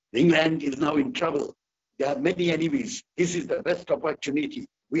England is now in trouble. There are many enemies. This is the best opportunity.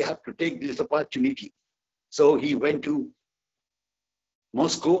 We have to take this opportunity. So he went to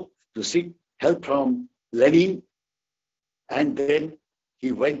Moscow to seek help from Lenin, and then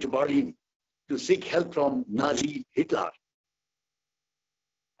he went to Berlin to seek help from Nazi Hitler.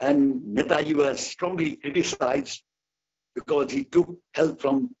 And Netaji was strongly criticized because he took help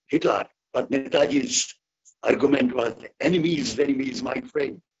from Hitler. But Netaji's argument was, enemy is my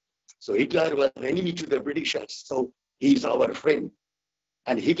friend. So Hitler was enemy to the Britishers, so he's our friend.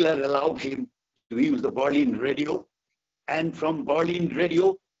 And Hitler allowed him to use the Berlin radio. And from Berlin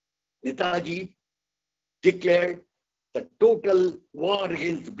radio, Netaji declared the total war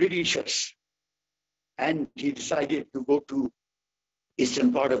against Britishers. And he decided to go to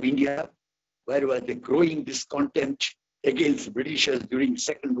eastern part of India, where was the growing discontent against Britishers during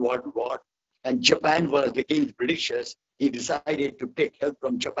Second World War. And Japan was against Britishers. He decided to take help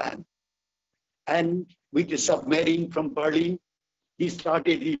from Japan. And with the submarine from Berlin, he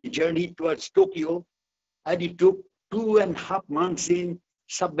started his journey towards Tokyo, and it took 2.5 months in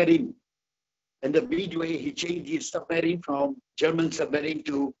submarine. And the midway, he changed his submarine from German submarine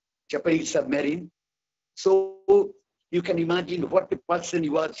to Japanese submarine. So you can imagine what a person he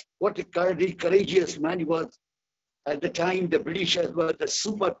was, what a courageous man he was. At the time, the Britishers were the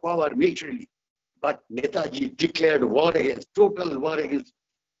superpower militarily, but Netaji declared war against, total war against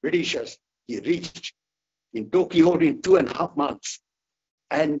Britishers. He reached in Tokyo in 2.5 months,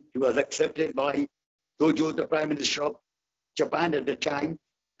 and he was accepted by Tojo, the Prime Minister of Japan at the time,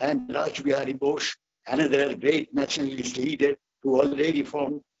 and Rajbihari Bose, another great nationalist leader who already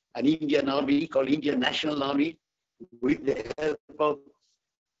formed an Indian army called Indian National Army with the help of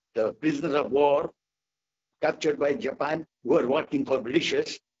the prisoners of war captured by Japan who were working for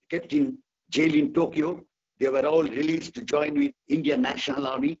Britishers, kept in jail in Tokyo. They were all released to join with Indian National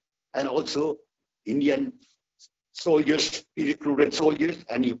Army and also Indian soldiers, he recruited soldiers,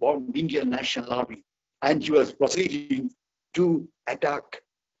 and he formed Indian National Army. And he was proceeding to attack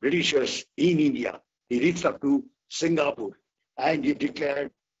Britishers in India. He reached up to Singapore and he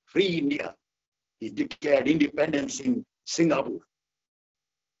declared free India. He declared independence in Singapore.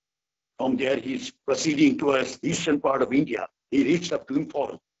 From there, he's proceeding towards the eastern part of India. He reached up to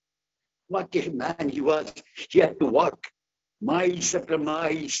Imphal. What a man he was. He had to walk miles after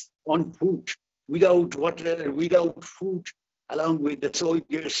miles on foot, without water, without food, along with the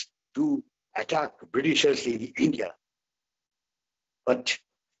soldiers to attack Britishers in India. But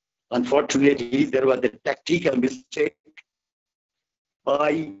unfortunately, there was a tactical mistake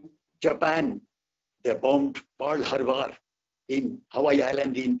by Japan. They bombed Pearl Harbor in Hawaii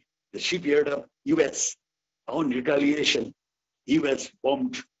Island in the shipyard of US. On retaliation, US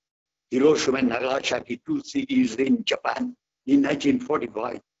bombed Hiroshima and Nagasaki, two cities in Japan, in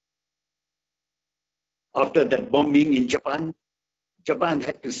 1945. After that bombing in Japan, Japan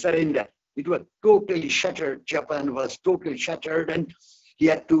had to surrender. It was totally shattered. Japan was totally shattered, and he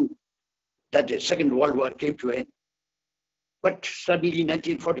had to, that the Second World War came to an end. But suddenly in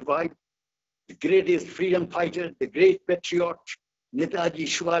 1945, the greatest freedom fighter, the great patriot, Netaji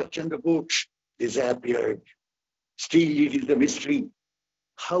Subhash Chandra Bose, disappeared. Still it is a mystery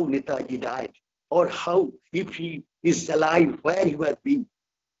how Netaji died, or how, if he is alive, where he has been.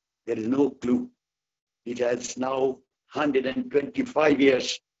 There is no clue. It has now 125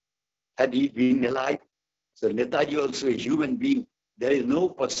 years had he been alive. So Netaji also a human being. There is no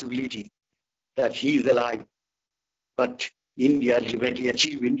possibility that he is alive. But India ultimately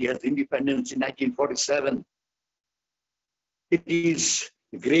achieved India's independence in 1947. It is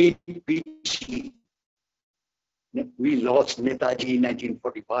a great pity we lost Netaji in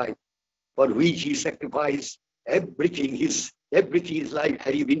 1945, for which he sacrificed everything. His life.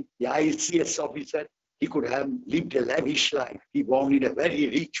 Had he been the ICS officer, he could have lived a lavish life. He born in a very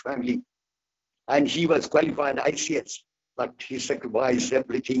rich family, and he was qualified ICS, but he sacrificed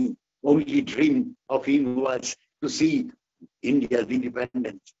everything. Only dream of him was to see India's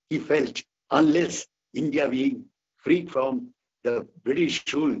independence. He felt unless India being free from the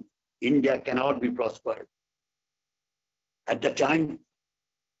British rule, India cannot be prospered. At the time,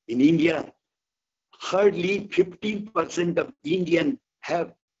 in India, hardly 15% of Indians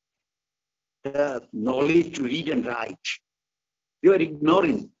have the knowledge to read and write. They were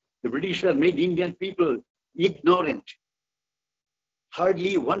ignorant. The British have made Indian people ignorant.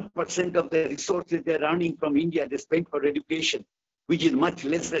 Hardly 1% of the resources they're earning from India, they spend for education, which is much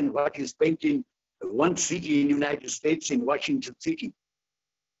less than what is spent in one city in the United States, in Washington City,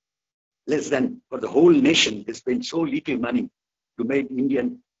 less than for the whole nation. They spent so little money to make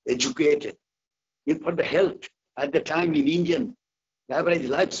Indian educated. And for the health, at the time in Indian, the average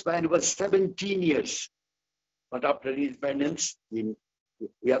lifespan was 17 years. But after independence, we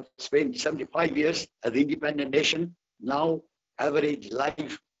have spent 75 years as independent nation. Now, average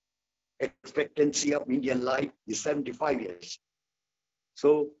life expectancy of Indian life is 75 years.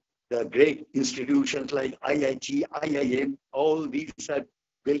 So the great institutions like IIT, IIM, all these are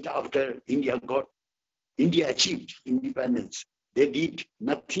built after India achieved independence. They did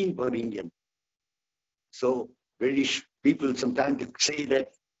nothing for Indian. So British people sometimes say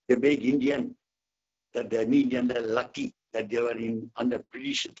that they make Indian, that the Indians are lucky that they were under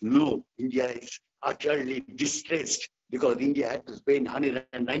British. No, India is utterly distressed because India had to spend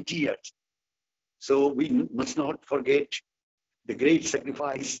 190 years. So we must not forget the great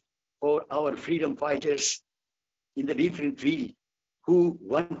sacrifice for our freedom fighters in the different field who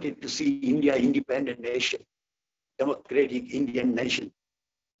wanted to see India independent nation, democratic Indian nation.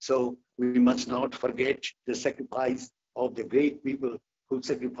 So we must not forget the sacrifice of the great people who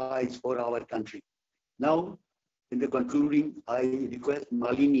sacrificed for our country. Now, in the concluding, I request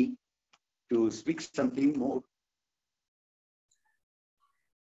Malini to speak something more.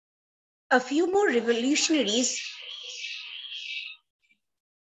 A few more revolutionaries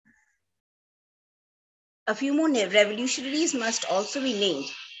must also be named.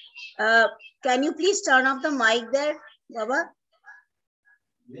 Can you please turn off the mic there, Baba?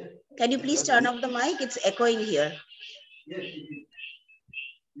 Can you please turn off the mic? It's echoing here.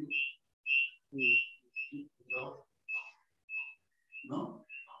 No?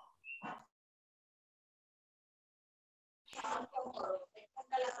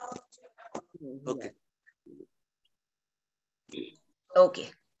 Okay. Okay.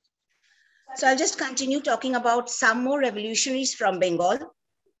 So I'll just continue talking about some more revolutionaries from Bengal.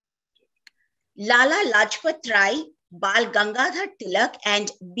 Lala Lajpat Rai, Bal Gangadhar Tilak,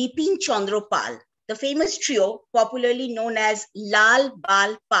 and Bipin Chandra Pal, the famous trio popularly known as Lal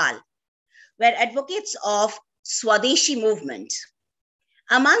Bal Pal, were advocates of Swadeshi movement.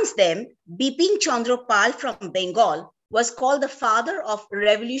 Amongst them, Bipin Chandra Pal from Bengal was called the father of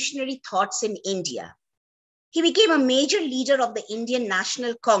revolutionary thoughts in India. He became a major leader of the Indian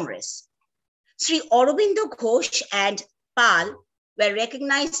National Congress. Sri Aurobindo Ghosh and Pal were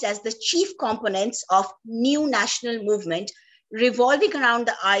recognized as the chief components of new national movement revolving around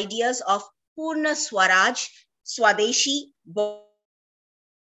the ideas of Purna Swaraj, Swadeshi,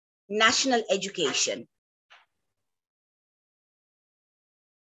 national education.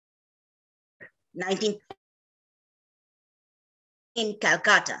 19 in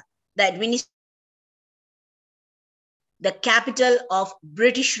Calcutta, the capital of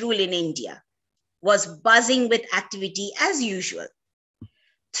British rule in India, was buzzing with activity as usual.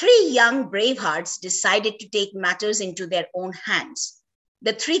 Three young bravehearts decided to take matters into their own hands.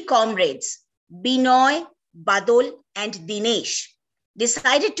 The three comrades, Binoy, Badol, and Dinesh,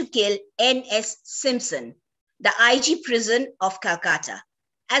 decided to kill N.S. Simpson, the IG prison of Calcutta,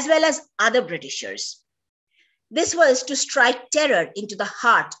 as well as other Britishers. This was to strike terror into the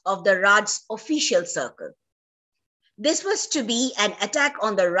heart of the Raj's official circle. This was to be an attack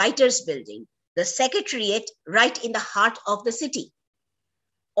on the Writers' Building, the Secretariat right in the heart of the city.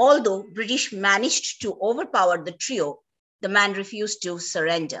 Although British managed to overpower the trio, the man refused to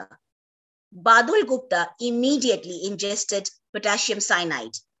surrender. Badul Gupta immediately ingested potassium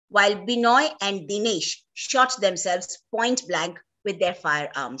cyanide, while Binoy and Dinesh shot themselves point blank with their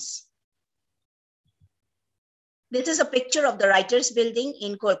firearms. This is a picture of the Writers' Building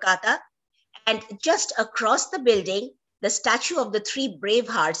in Kolkata, and just across the building, the statue of the three brave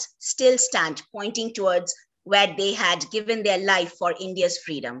hearts still stand, pointing towards where they had given their life for India's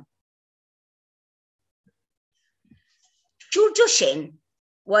freedom. Surjo Sen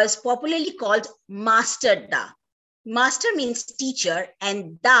was popularly called Master Da. Master means teacher,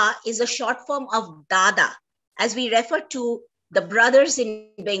 and Da is a short form of Dada, as we refer to the brothers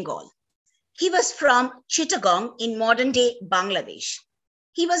in Bengal. He was from Chittagong in modern-day Bangladesh.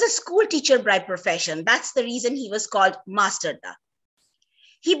 He was a school teacher by profession. That's the reason he was called Master Da.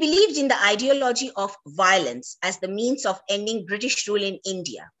 He believed in the ideology of violence as the means of ending British rule in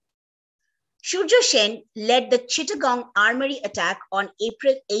India. Surjo Sen led the Chittagong armory attack on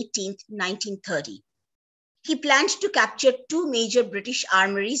April 18, 1930. He planned to capture two major British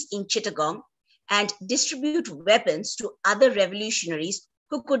armories in Chittagong and distribute weapons to other revolutionaries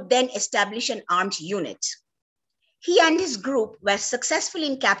who could then establish an armed unit. He and his group were successful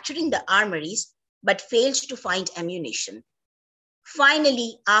in capturing the armories, but failed to find ammunition.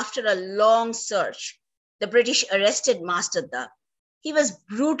 Finally, after a long search, the British arrested Master Da. He was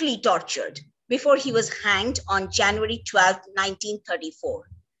brutally tortured before he was hanged on January 12, 1934.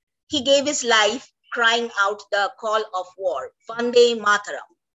 He gave his life crying out the call of war, Vande Mataram.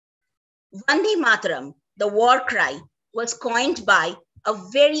 Vande Mataram, the war cry, was coined by a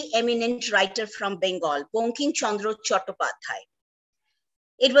very eminent writer from Bengal, Bankim Chandra Chattopadhyay.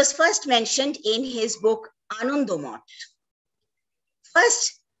 It was first mentioned in his book Anandomot.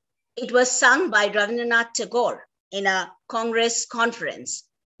 First, it was sung by Rabindranath Tagore in a Congress conference.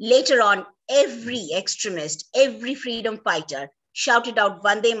 Later on, every extremist, every freedom fighter shouted out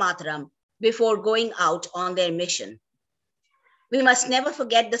Vande Mataram before going out on their mission. We must never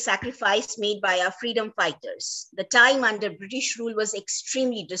forget the sacrifice made by our freedom fighters. The time under British rule was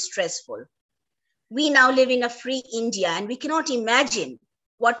extremely distressful. We now live in a free India, and we cannot imagine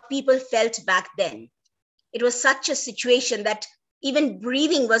what people felt back then. It was such a situation that even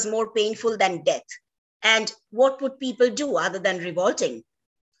breathing was more painful than death. And what would people do other than revolting?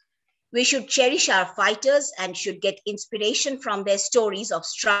 We should cherish our fighters and should get inspiration from their stories of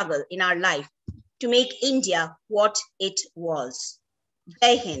struggle in our life to make India what it was.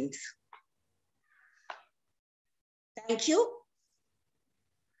 Jai Hind. Thank you.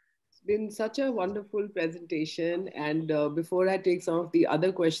 It's been such a wonderful presentation. And before I take some of the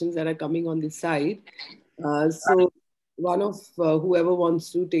other questions that are coming on this side, so one of whoever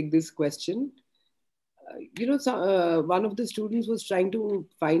wants to take this question, one of the students was trying to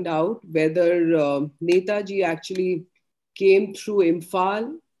find out whether Netaji actually came through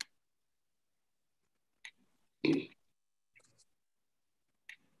Imphal.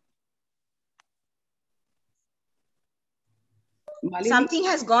 Malini? Something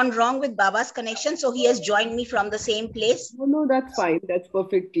has gone wrong with Baba's connection, so he has joined me from the same place. No, that's fine. That's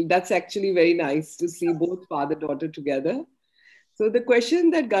perfect. That's actually very nice to see both father-daughter together. So the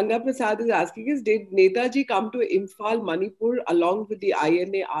question that Ganga Prasad is asking is, did Netaji come to Imphal, Manipur along with the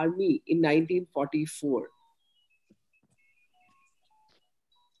INA army in 1944?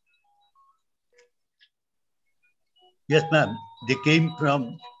 Yes, ma'am. They came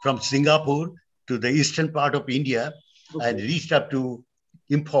from Singapore to the eastern part of India, okay, and reached up to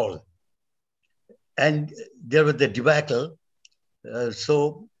Imphal. And there was the debacle.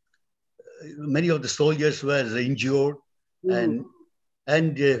 So many of the soldiers were injured, and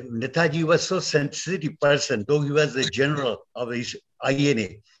Netaji was so sensitive person, though he was the general of his INA.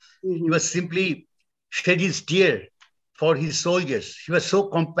 He was simply shed his tear for his soldiers. He was so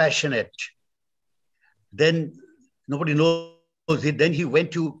compassionate. Then nobody knows it. Then he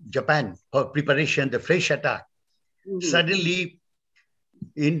went to Japan for preparation, the fresh attack. Suddenly,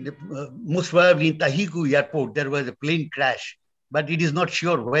 most probably in Tahigu airport, there was a plane crash, but it is not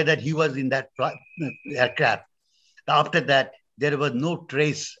sure whether he was in that aircraft. After that, there was no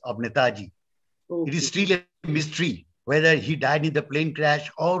trace of Netaji. It is still a mystery whether he died in the plane crash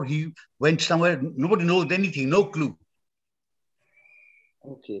or he went somewhere. Nobody knows anything, no clue.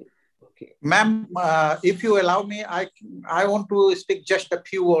 Okay. Ma'am, if you allow me, I want to speak just a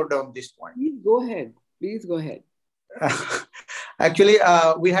few words on this point. Please go ahead. Actually,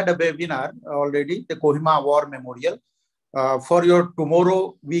 we had a webinar already, the Kohima War Memorial. For your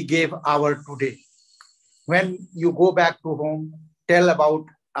tomorrow, we gave our today. When you go back to home, tell about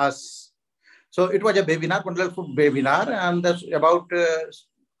us. So it was a webinar, wonderful webinar, and that's about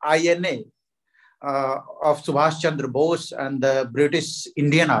INA of Subhash Chandra Bose and the British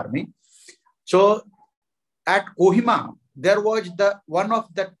Indian Army. So at Kohima, there was one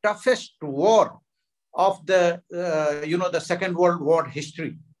of the toughest war of the the Second World War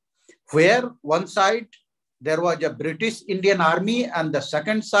history, where one side there was a British Indian Army and the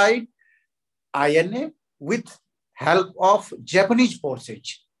second side INA with help of Japanese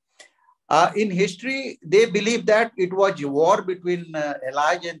forces. In history, they believe that it was a war between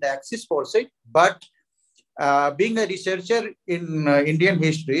Allied and the Axis forces, but being a researcher in Indian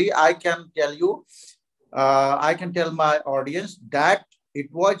history, I can tell you, I can tell my audience that it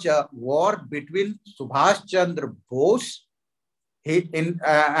was a war between Subhash Chandra Bose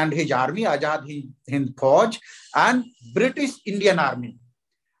and his army, Azad Hind Fauj, and British Indian Army.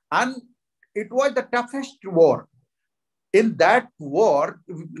 And it was the toughest war. In that war,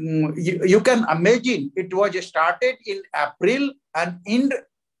 you can imagine it was started in April and in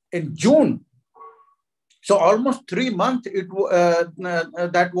June. So almost 3 months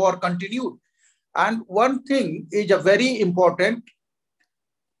that war continued. And one thing is a very important,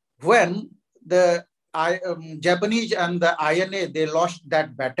 when the Japanese and the INA, they lost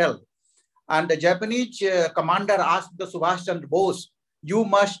that battle. And the Japanese commander asked the Subhash Chandra Bose you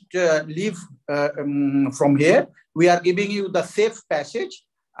must leave from here. We are giving you the safe passage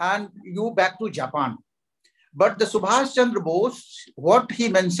and you back to Japan. But the Subhash Chandra Bose, what he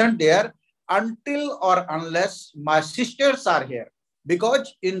mentioned there, until or unless my sisters are here.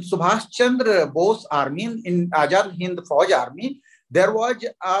 Because in Subhash Chandra Bose army, in Azad Hind Fauj army, there was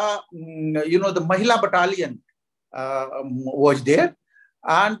the Mahila battalion was there.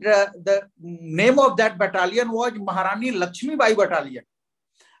 And the name of that battalion was Maharani Lakshmi Bai Battalion.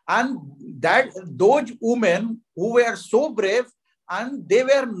 And that those women who were so brave and they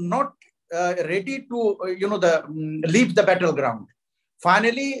were not ready to, leave the battleground.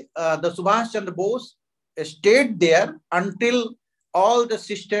 Finally, the Subhash Chandra Bose stayed there until all the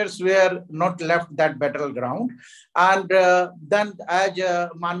sisters were not left that battleground. And then, as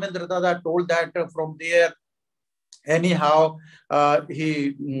Manvendra Dada told that from there, anyhow,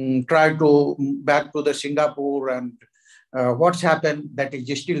 he tried to back to the Singapore, and what's happened, that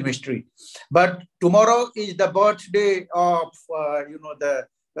is still mystery. But tomorrow is the birthday of the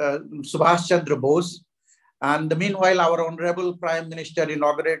Subhash Chandra Bose, and meanwhile our honorable Prime Minister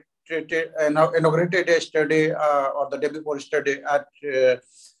inaugurated yesterday or the day before yesterday at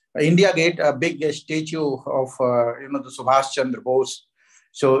India Gate a big statue of the Subhash Chandra Bose.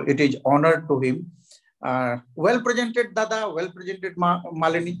 So it is honor to him. Well presented, Dada. Well presented,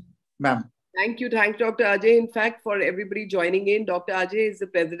 Malini, ma'am. Thank you. Thanks, Dr. Ajay. In fact, for everybody joining in, Dr. Ajay is the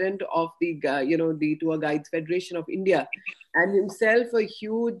president of the Tour Guides Federation of India, and himself a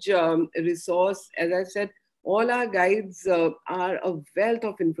huge resource. As I said, all our guides are a wealth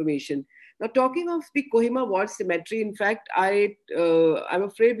of information. Now, talking of the Kohima War Cemetery, in fact, I'm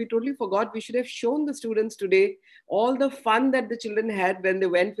afraid we totally forgot. We should have shown the students today all the fun that the children had when they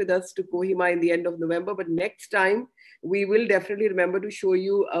went with us to Kohima in the end of November. But next time, we will definitely remember to show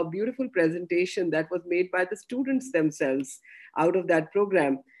you a beautiful presentation that was made by the students themselves out of that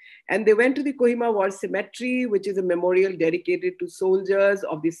program. And they went to the Kohima War Cemetery, which is a memorial dedicated to soldiers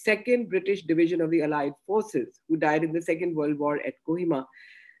of the 2nd British Division of the Allied Forces who died in the Second World War at Kohima.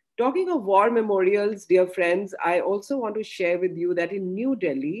 Talking of war memorials, dear friends, I also want to share with you that in New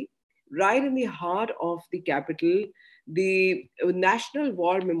Delhi, right in the heart of the capital, the National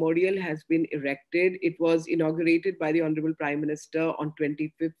War Memorial has been erected. It was inaugurated by the Honorable Prime Minister on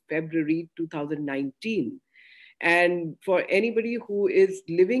 25th February 2019. And for anybody who is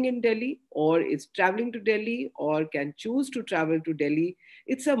living in Delhi or is traveling to Delhi or can choose to travel to Delhi,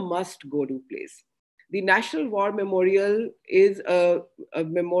 it's a must-go-to place. The National War Memorial is a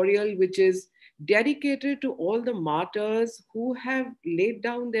memorial which is dedicated to all the martyrs who have laid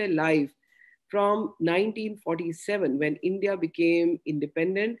down their life from 1947 when India became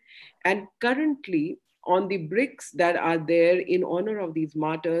independent. And currently, on the bricks that are there in honor of these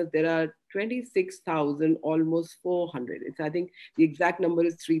martyrs, there are 26,000, almost 400. I think the exact number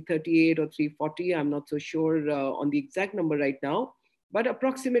is 338 or 340. I'm not so sure on the exact number right now, but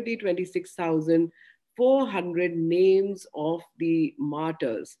approximately 26,400 names of the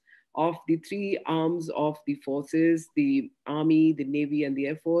martyrs of the 3 arms of the forces, the Army, the Navy, and the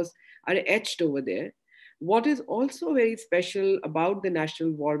Air Force, are etched over there. What is also very special about the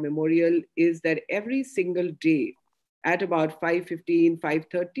National War Memorial is that every single day at about 5:15,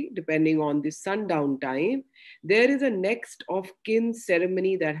 5:30, depending on the sundown time, there is a next of kin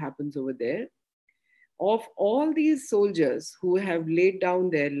ceremony that happens over there. Of all these soldiers who have laid down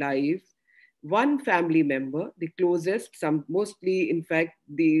their lives, one family member, the closest, mostly, in fact,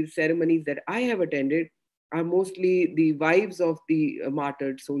 the ceremonies that I have attended are mostly the wives of the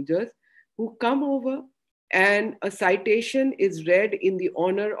martyred soldiers who come over, and a citation is read in the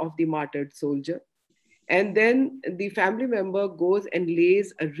honor of the martyred soldier. And then the family member goes and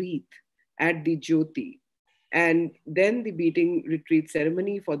lays a wreath at the Jyoti. And then the beating retreat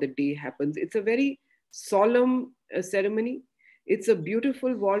ceremony for the day happens. It's a very solemn ceremony. It's a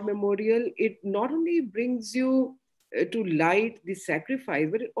beautiful war memorial. It not only brings you to light the sacrifice,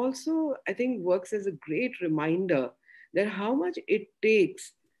 but it also, I think, works as a great reminder that how much it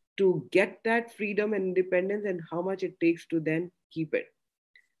takes to get that freedom and independence and how much it takes to then keep it.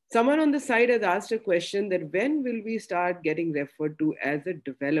 Someone on the side has asked a question that when will we start getting referred to as a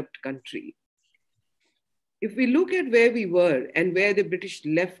developed country? If we look at where we were and where the British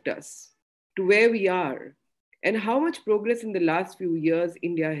left us to where we are, and how much progress in the last few years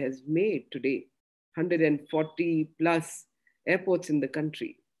India has made today, 140 plus airports in the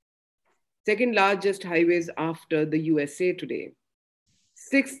country, 2nd largest highways after the USA today,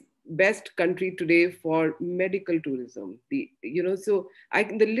 6th best country today for medical tourism. The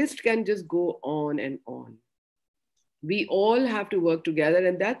list can just go on and on. We all have to work together.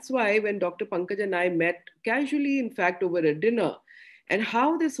 And that's why when Dr. Pankaj and I met casually, in fact, over a dinner, And how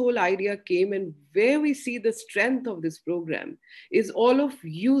this whole idea came and where we see the strength of this program is all of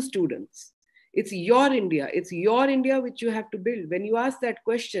you students. It's your India. It's your India which you have to build. When you ask that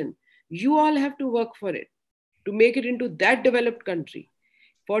question, you all have to work for it to make it into that developed country.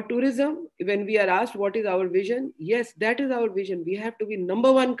 For tourism, when we are asked what is our vision, yes, that is our vision. We have to be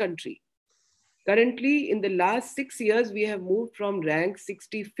number one country. Currently, in the last 6 years, we have moved from rank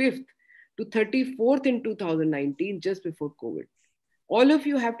 65th to 34th in 2019, just before COVID. All of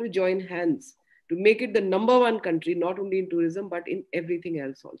you have to join hands to make it the number one country, not only in tourism, but in everything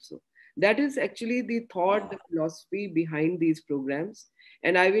else also. That is actually the thought, the philosophy behind these programs.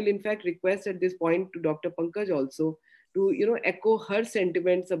 And I will, in fact, request at this point to Dr. Pankaj also to echo her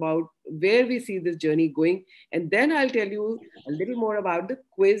sentiments about where we see this journey going. And then I'll tell you a little more about the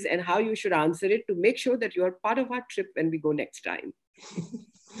quiz and how you should answer it to make sure that you are part of our trip when we go next time.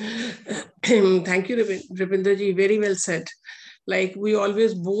 Thank you, Ravinder ji. Very well said. Like, we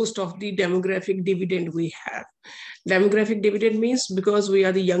always boast of the demographic dividend we have. Demographic dividend means because we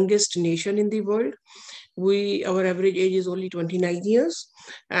are the youngest nation in the world, our average age is only 29 years,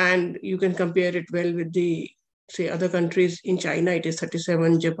 and you can compare it well with the, say, other countries. In China it is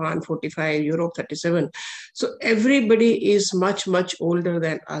 37, Japan 45, Europe 37. So everybody is much, much older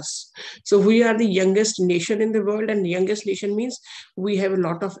than us. So we are the youngest nation in the world, and youngest nation means we have a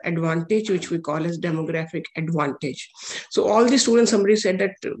lot of advantage, which we call as demographic advantage. So all the students, somebody said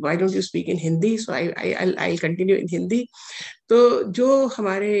that, why don't you speak in Hindi? So I'll continue in Hindi. तो जो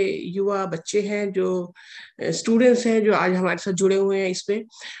हमारे युवा बच्चे हैं, जो students हैं, जो आज हमारे साथ जुड़े हुए हैं, इस पे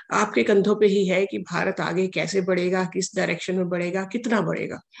आपके कंधों पे ही है कि भारत आगे कैसे बढ़ेगा, किस डायरेक्शन में बढ़ेगा, कितना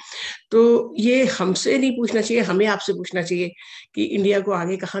बढ़ेगा. तो ये हमसे नहीं पूछना चाहिए, हमें आपसे पूछना चाहिए कि इंडिया को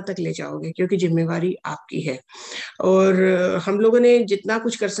आगे कहाँ तक ले जाओगे, क्योंकि जिम्मेवारी आपकी है. और हम लोगों ने जितना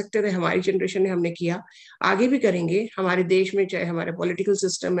कुछ कर सकते थे, हमारी जनरेशन ने हमने किया, आगे भी करेंगे. हमारे देश में चाहे हमारा पॉलिटिकल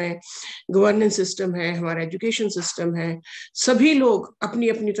सिस्टम है, गवर्नेंस सिस्टम है, हमारा एजुकेशन सिस्टम है, सभी लोग अपनी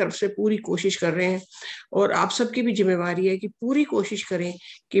अपनी तरफ से पूरी कोशिश कर रहे हैं. और आप सबकी भी जिम्मेवारी है कि पूरी कोशिश करें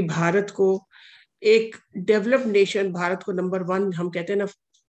कि भारत को एक डेवलप्ड नेशन, भारत को नंबर 1, हम कहते हैं ना,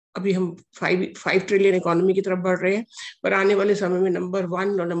 अभी हम 5 ट्रिलियन इकोनॉमी की तरफ बढ़ रहे हैं, पर आने वाले समय में नंबर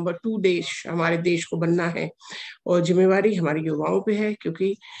 1 और नंबर 2 देश हमारे देश को बनना है. और जिम्मेवारी हमारे युवाओं पे है,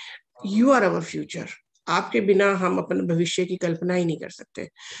 क्योंकि यू आर अवर फ्यूचर. आपके बिना हम अपने भविष्य की कल्पना ही नहीं कर सकते.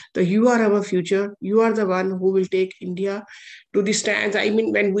 तो you are our future, you are the one who will take India to the stands. I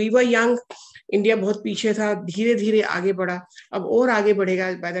mean, when we were young, India बहुत पीछे था, धीरे धीरे आगे बढ़ा, अब और आगे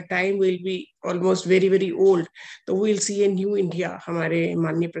बढ़ेगा. By the time will be almost very very old, तो will see a new India. हमारे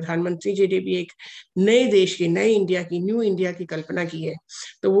माननीय प्रधानमंत्री जी ने भी एक नए देश की, नए इंडिया की, न्यू इंडिया की कल्पना की है.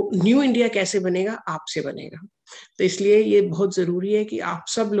 तो वो न्यू इंडिया कैसे बनेगा? आपसे बनेगा. तो इसलिए ये बहुत जरूरी है कि आप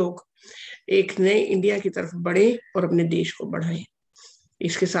सब लोग एक नए इंडिया की तरफ बढ़े और अपने देश को बढ़ाएं.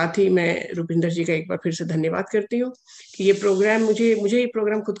 इसके साथ ही मैं रुपिंदर जी का एक बार फिर से धन्यवाद करती हूँ कि ये प्रोग्राम, मुझे ये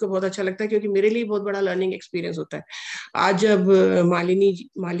प्रोग्राम खुद को बहुत अच्छा लगता है, क्योंकि मेरे लिए बहुत बड़ा लर्निंग एक्सपीरियंस होता है. आज जब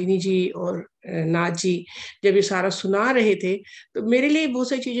मालिनी जी और नाथ जी जब ये सारा सुना रहे थे, तो मेरे लिए बहुत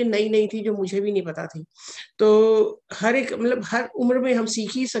सारी चीजें नई नई थी जो मुझे भी नहीं पता थी. तो हर एक, मतलब हर उम्र में हम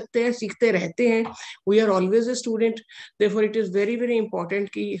सीख ही सकते हैं, सीखते रहते हैं. We are always a student. Therefore it is very very important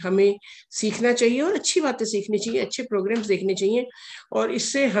कि हमें सीखना चाहिए और अच्छी बातें सीखनी चाहिए, अच्छे प्रोग्राम्स देखने चाहिए. और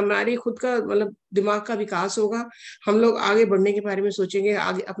इससे हमारी खुद का, मतलब दिमाग का विकास होगा. हम लोग आगे बढ़ने के बारे में सोचेंगे,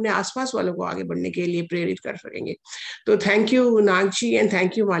 आगे अपने आसपास वालों को आगे बढ़ने के लिए प्रेरित कर सकेंगे. तो thank you Nag ji and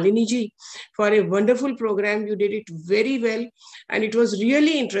thank you Malini ji for a wonderful program. You did it very well and it was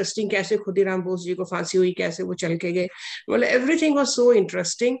really interesting. कैसे खुदीराम बोस जी को फांसी हुई, कैसे वो चल के गए, well, everything was so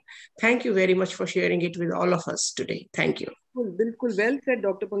interesting. Thank you very much for sharing it with all of us today. Thank you. बिल्कुल well said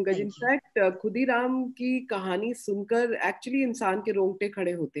doctor Pankaj. In fact Khudiram की कहानी सुनकर एक्चुअली इंसान के रोंगटे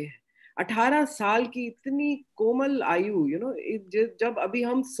खड़े होते हैं. 18 साल की इतनी कोमल आयु, जब अभी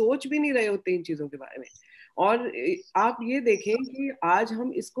हम सोच भी नहीं रहे होते इन चीजों के बारे में. और आप ये देखें कि आज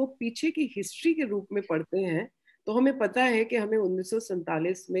हम इसको पीछे की हिस्ट्री के रूप में पढ़ते हैं, तो हमें पता है कि हमें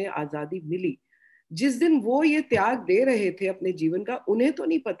 1947 में आजादी मिली. जिस दिन वो ये त्याग दे रहे थे अपने जीवन का, उन्हें तो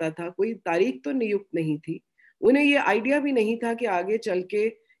नहीं पता था, कोई तारीख तो नियुक्त नहीं थी, उन्हें ये आइडिया भी नहीं था कि आगे चल के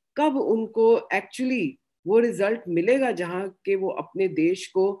कब उनको एक्चुअली वो रिजल्ट मिलेगा जहां के वो अपने देश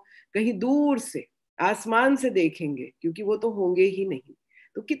को कहीं दूर से आसमान से देखेंगे, क्योंकि वो तो होंगे ही नहीं.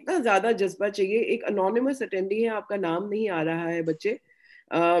 तो कितना ज्यादा जज्बा चाहिए. एक अनोनिमस अटेंडी है, आपका नाम नहीं आ रहा है बच्चे.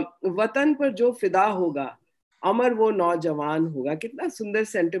 वतन पर जो फिदा होगा, अमर वो नौजवान होगा. कितना सुंदर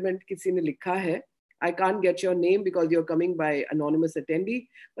सेंटिमेंट किसी ने लिखा है. I can't get your name because you're coming by anonymous attendee.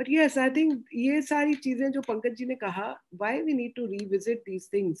 But yes, I think ये सारी चीजें जो पंकज जी ने कहा, why we need to revisit these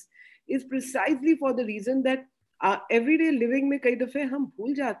things is precisely for the reason that everyday living में कई दफे हम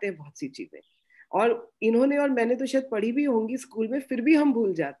भूल जाते हैं बहुत सी चीजें, और इन्होंने और मैंने तो शायद पढ़ी भी होंगी स्कूल में, फिर भी हम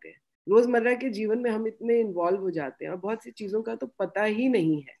भूल जाते हैं। रोजमर्रा के जीवन में हम इतने इन्वॉल्व हो जाते हैं और बहुत सी चीजों का तो पता ही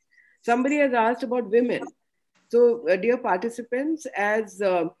नहीं है. Somebody has asked about women. So, dear participants, as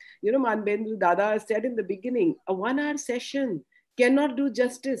Manbendra Dada said in the beginning, a 1 hour session cannot do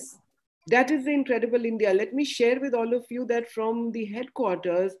justice. That is the incredible India. Let me share with all of you that from the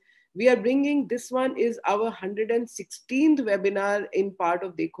headquarters, we are bringing, this one is our 116th webinar in part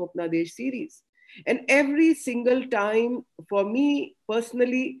of Dekho Apna Desh series. And every single time, for me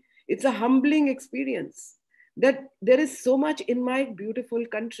personally, it's a humbling experience that there is so much in my beautiful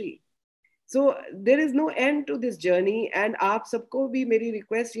country. So there is no end to this journey. And आप सबको भी मेरी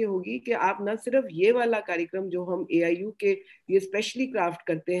request ये होगी कि आप न सिर्फ ये वाला कार्यक्रम जो हम AIU के ये स्पेशली क्राफ्ट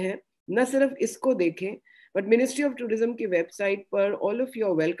करते हैं, न सिर्फ इसको देखें, but Ministry of Tourism की वेबसाइट पर all of you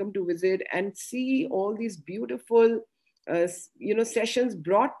are welcome to visit and see all these beautiful sessions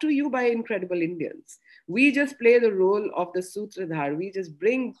brought to you by incredible Indians. We just play the role of the Sutradhar. We just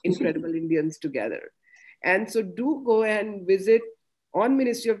bring incredible Indians together. And so do go and visit on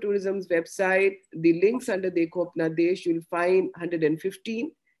Ministry of Tourism's website, the links under Dekho Apna Desh, you'll find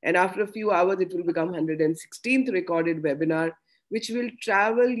 115. And after a few hours, it will become 116th recorded webinar, which will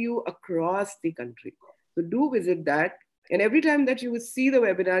travel you across the country. So do visit that. And every time that you will see the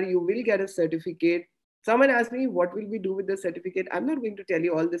webinar, you will get a certificate. Someone asked me, what will we do with the certificate? I'm not going to tell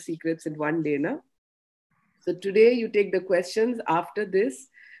you all the secrets in one day now. So today you take the questions after this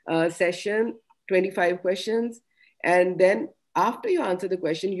session, 25 questions, and then after you answer the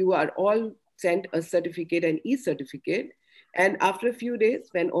question, you are all sent a certificate, an e-certificate. And after a few days,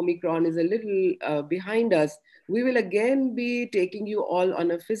 when Omicron is a little behind us, we will again be taking you all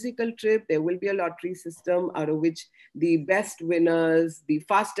on a physical trip. There will be a lottery system out of which the best winners, the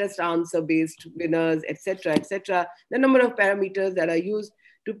fastest answer-based winners, etc., the number of parameters that are used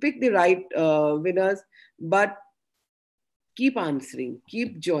to pick the right winners. But keep answering,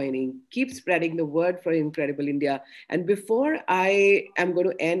 keep joining, keep spreading the word for Incredible India. And before I am going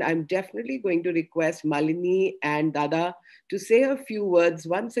to end, I'm definitely going to request Malini and Dada to say a few words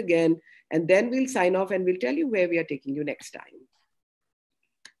once again, and then we'll sign off and we'll tell you where we are taking you next time.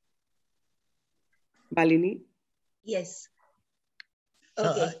 Malini? Yes.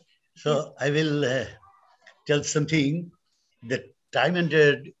 Okay. So I will tell something. The time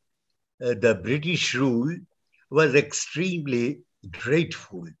under the British rule was extremely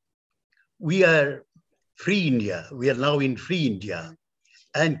grateful. We are free India. We are now in free India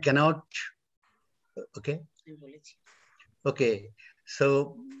and cannot, okay? Okay,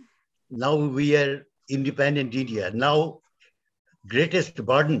 so now we are independent India. Now, greatest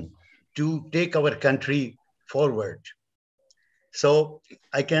burden to take our country forward. So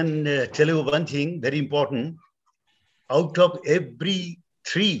I can tell you one thing very important. Out of every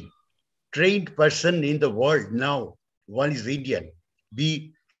 3 trained person in the world now, one is Indian.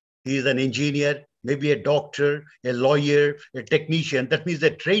 He is an engineer, maybe a doctor, a lawyer, a technician. That means a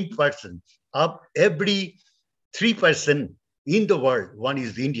trained person. Of every 3 person in the world, one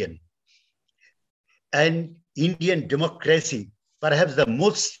is Indian. And Indian democracy, perhaps the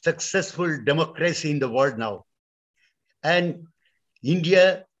most successful democracy in the world now. And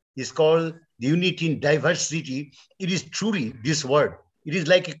India is called the unity in diversity. It is truly this word. It is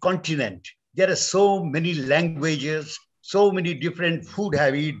like a continent. There are so many languages, so many different food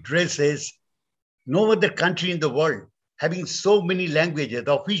habits, dresses. No other country in the world having so many languages.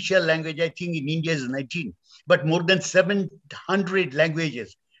 The official language, I think, in India is 19, but more than 700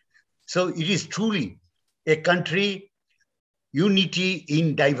 languages. So it is truly a country, unity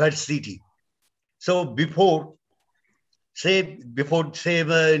in diversity. So during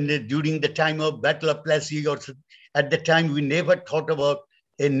the time of Battle of Plassey, or at the time, we never thought about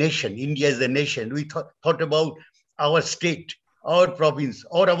a nation. India is a nation. We thought about our state, our province,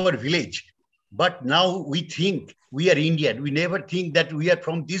 or our village. But now we think we are Indian. We never think that we are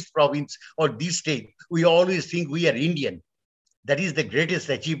from this province or this state. We always think we are Indian. That is the greatest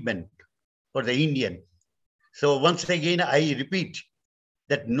achievement for the Indian. So once again, I repeat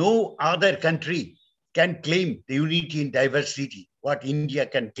that no other country can claim the unity in diversity, what India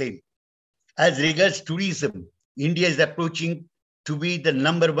can claim. As regards tourism, India is approaching to be the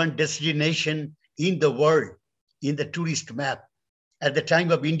 #1 destination in the world in the tourist map. At the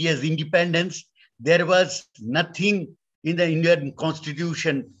time of India's independence, there was nothing in the Indian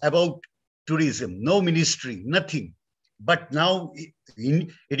constitution about tourism, no ministry, nothing. But now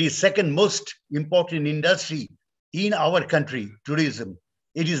it is second most important industry in our country, tourism.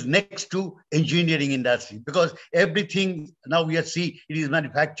 It is next to engineering industry, because everything now we see it is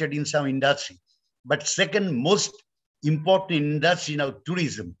manufactured in some industry. but second most important industry now,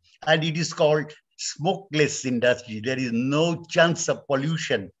 tourism, and it is called smokeless industry. There is no chance of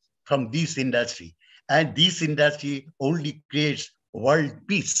pollution from this industry, and this industry only creates world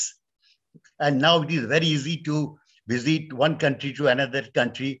peace. And now it is very easy to visit one country to another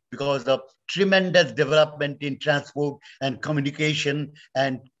country because of tremendous development in transport and communication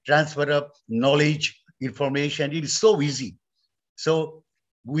and transfer of knowledge, information. It is so easy. So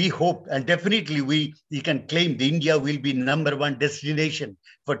we hope, and definitely we can claim that India will be #1 destination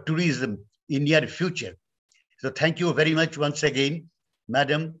for tourism in near future. So thank you very much once again,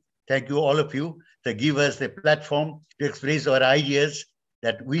 Madam. Thank you all of you to give us a platform to express our ideas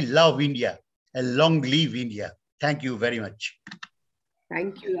that we love India and long live India. Thank you very much.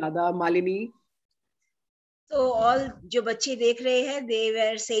 Thank you, Radha. Malini. तो all जो बच्चे देख रहे हैं दे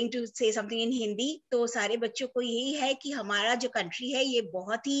were saying to से something in Hindi, तो सारे बच्चों को यही है कि हमारा जो कंट्री है ये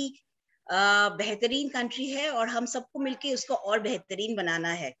बहुत ही बेहतरीन कंट्री है और हम सबको मिलके उसको और बेहतरीन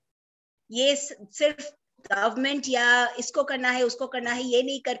बनाना है. ये सिर्फ गवर्नमेंट या इसको करना है उसको करना है ये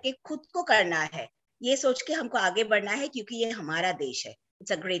नहीं करके खुद को करना है, ये सोच के हमको आगे बढ़ना है क्योंकि ये हमारा देश है.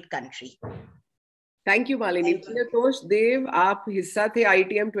 It's a great country. Thank you Malini. Priyatosh देव, आप हिस्सा थे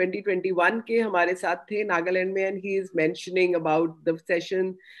ITM 2021 के, हमारे साथ थे नागालैंड में, and he is mentioning about the session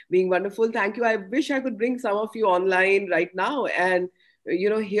being wonderful. Thank you. I wish I could bring some of you online right now and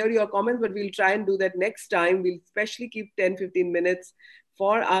hear your comments, but we'll try and do that next time. We'll especially keep 10-15 minutes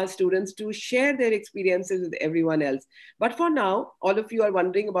for our students to share their experiences with everyone else. But for now, all of you are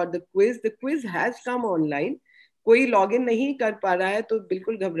wondering about the quiz. The quiz has come online. कोई log in नहीं कर पा रहा है तो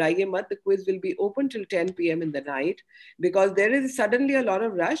बिल्कुल घबराइए मत. The quiz will be open till 10 p.m. in the night because there is suddenly a lot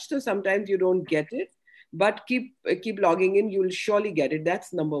of rush, so sometimes you don't get it, but keep logging in. You'll surely get it.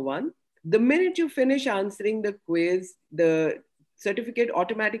 That's number one. The minute you finish answering the quiz, the certificate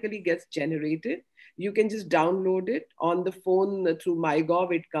automatically gets generated. You can just download it on the phone through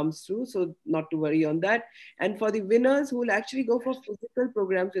MyGov. It comes through, so not to worry on that. And for the winners who will actually go for physical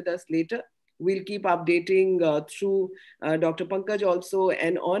programs with us later, we'll keep updating through Dr. Pankaj also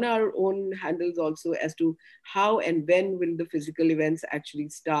and on our own handles also as to how and when will the physical events actually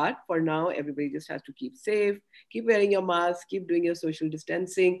start. For now, everybody just has to keep safe, keep wearing your mask, keep doing your social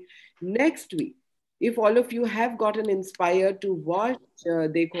distancing. Next week, if all of you have gotten inspired to watch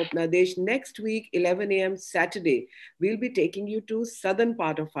Dekho Apna Desh, next week, 11 a.m. Saturday, we'll be taking you to southern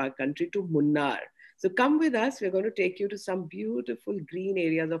part of our country, to Munnar. So come with us. We're going to take you to some beautiful green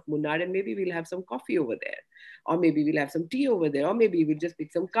areas of Munnar, and maybe we'll have some coffee over there, or maybe we'll have some tea over there, or maybe we'll just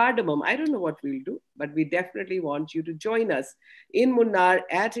pick some cardamom. I don't know what we'll do, but we definitely want you to join us in Munnar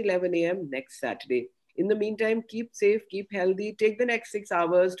at 11 a.m. next Saturday. In the meantime, keep safe, keep healthy, take the next 6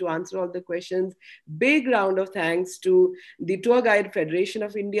 hours to answer all the questions. Big round of thanks to the Tour Guide Federation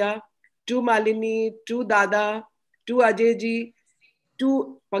of India, to Malini, to Dada, to Ajay ji,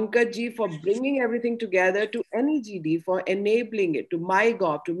 to Pankaj ji for bringing everything together, to NEGD for enabling it, to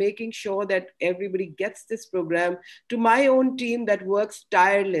MyGov, to making sure that everybody gets this program, to my own team that works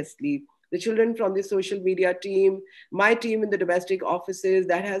tirelessly, the children from the social media team, my team in the domestic offices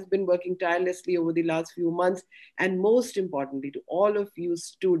that has been working tirelessly over the last few months, and most importantly, to all of you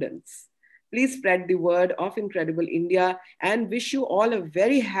students. Please spread the word of Incredible India and wish you all a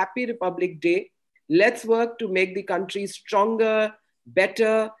very happy Republic Day. Let's work to make the country stronger,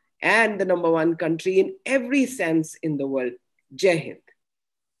 better, and the #1 country in every sense in the world. Jai Hind.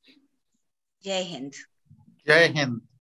 Jai Hind. Jai Hind.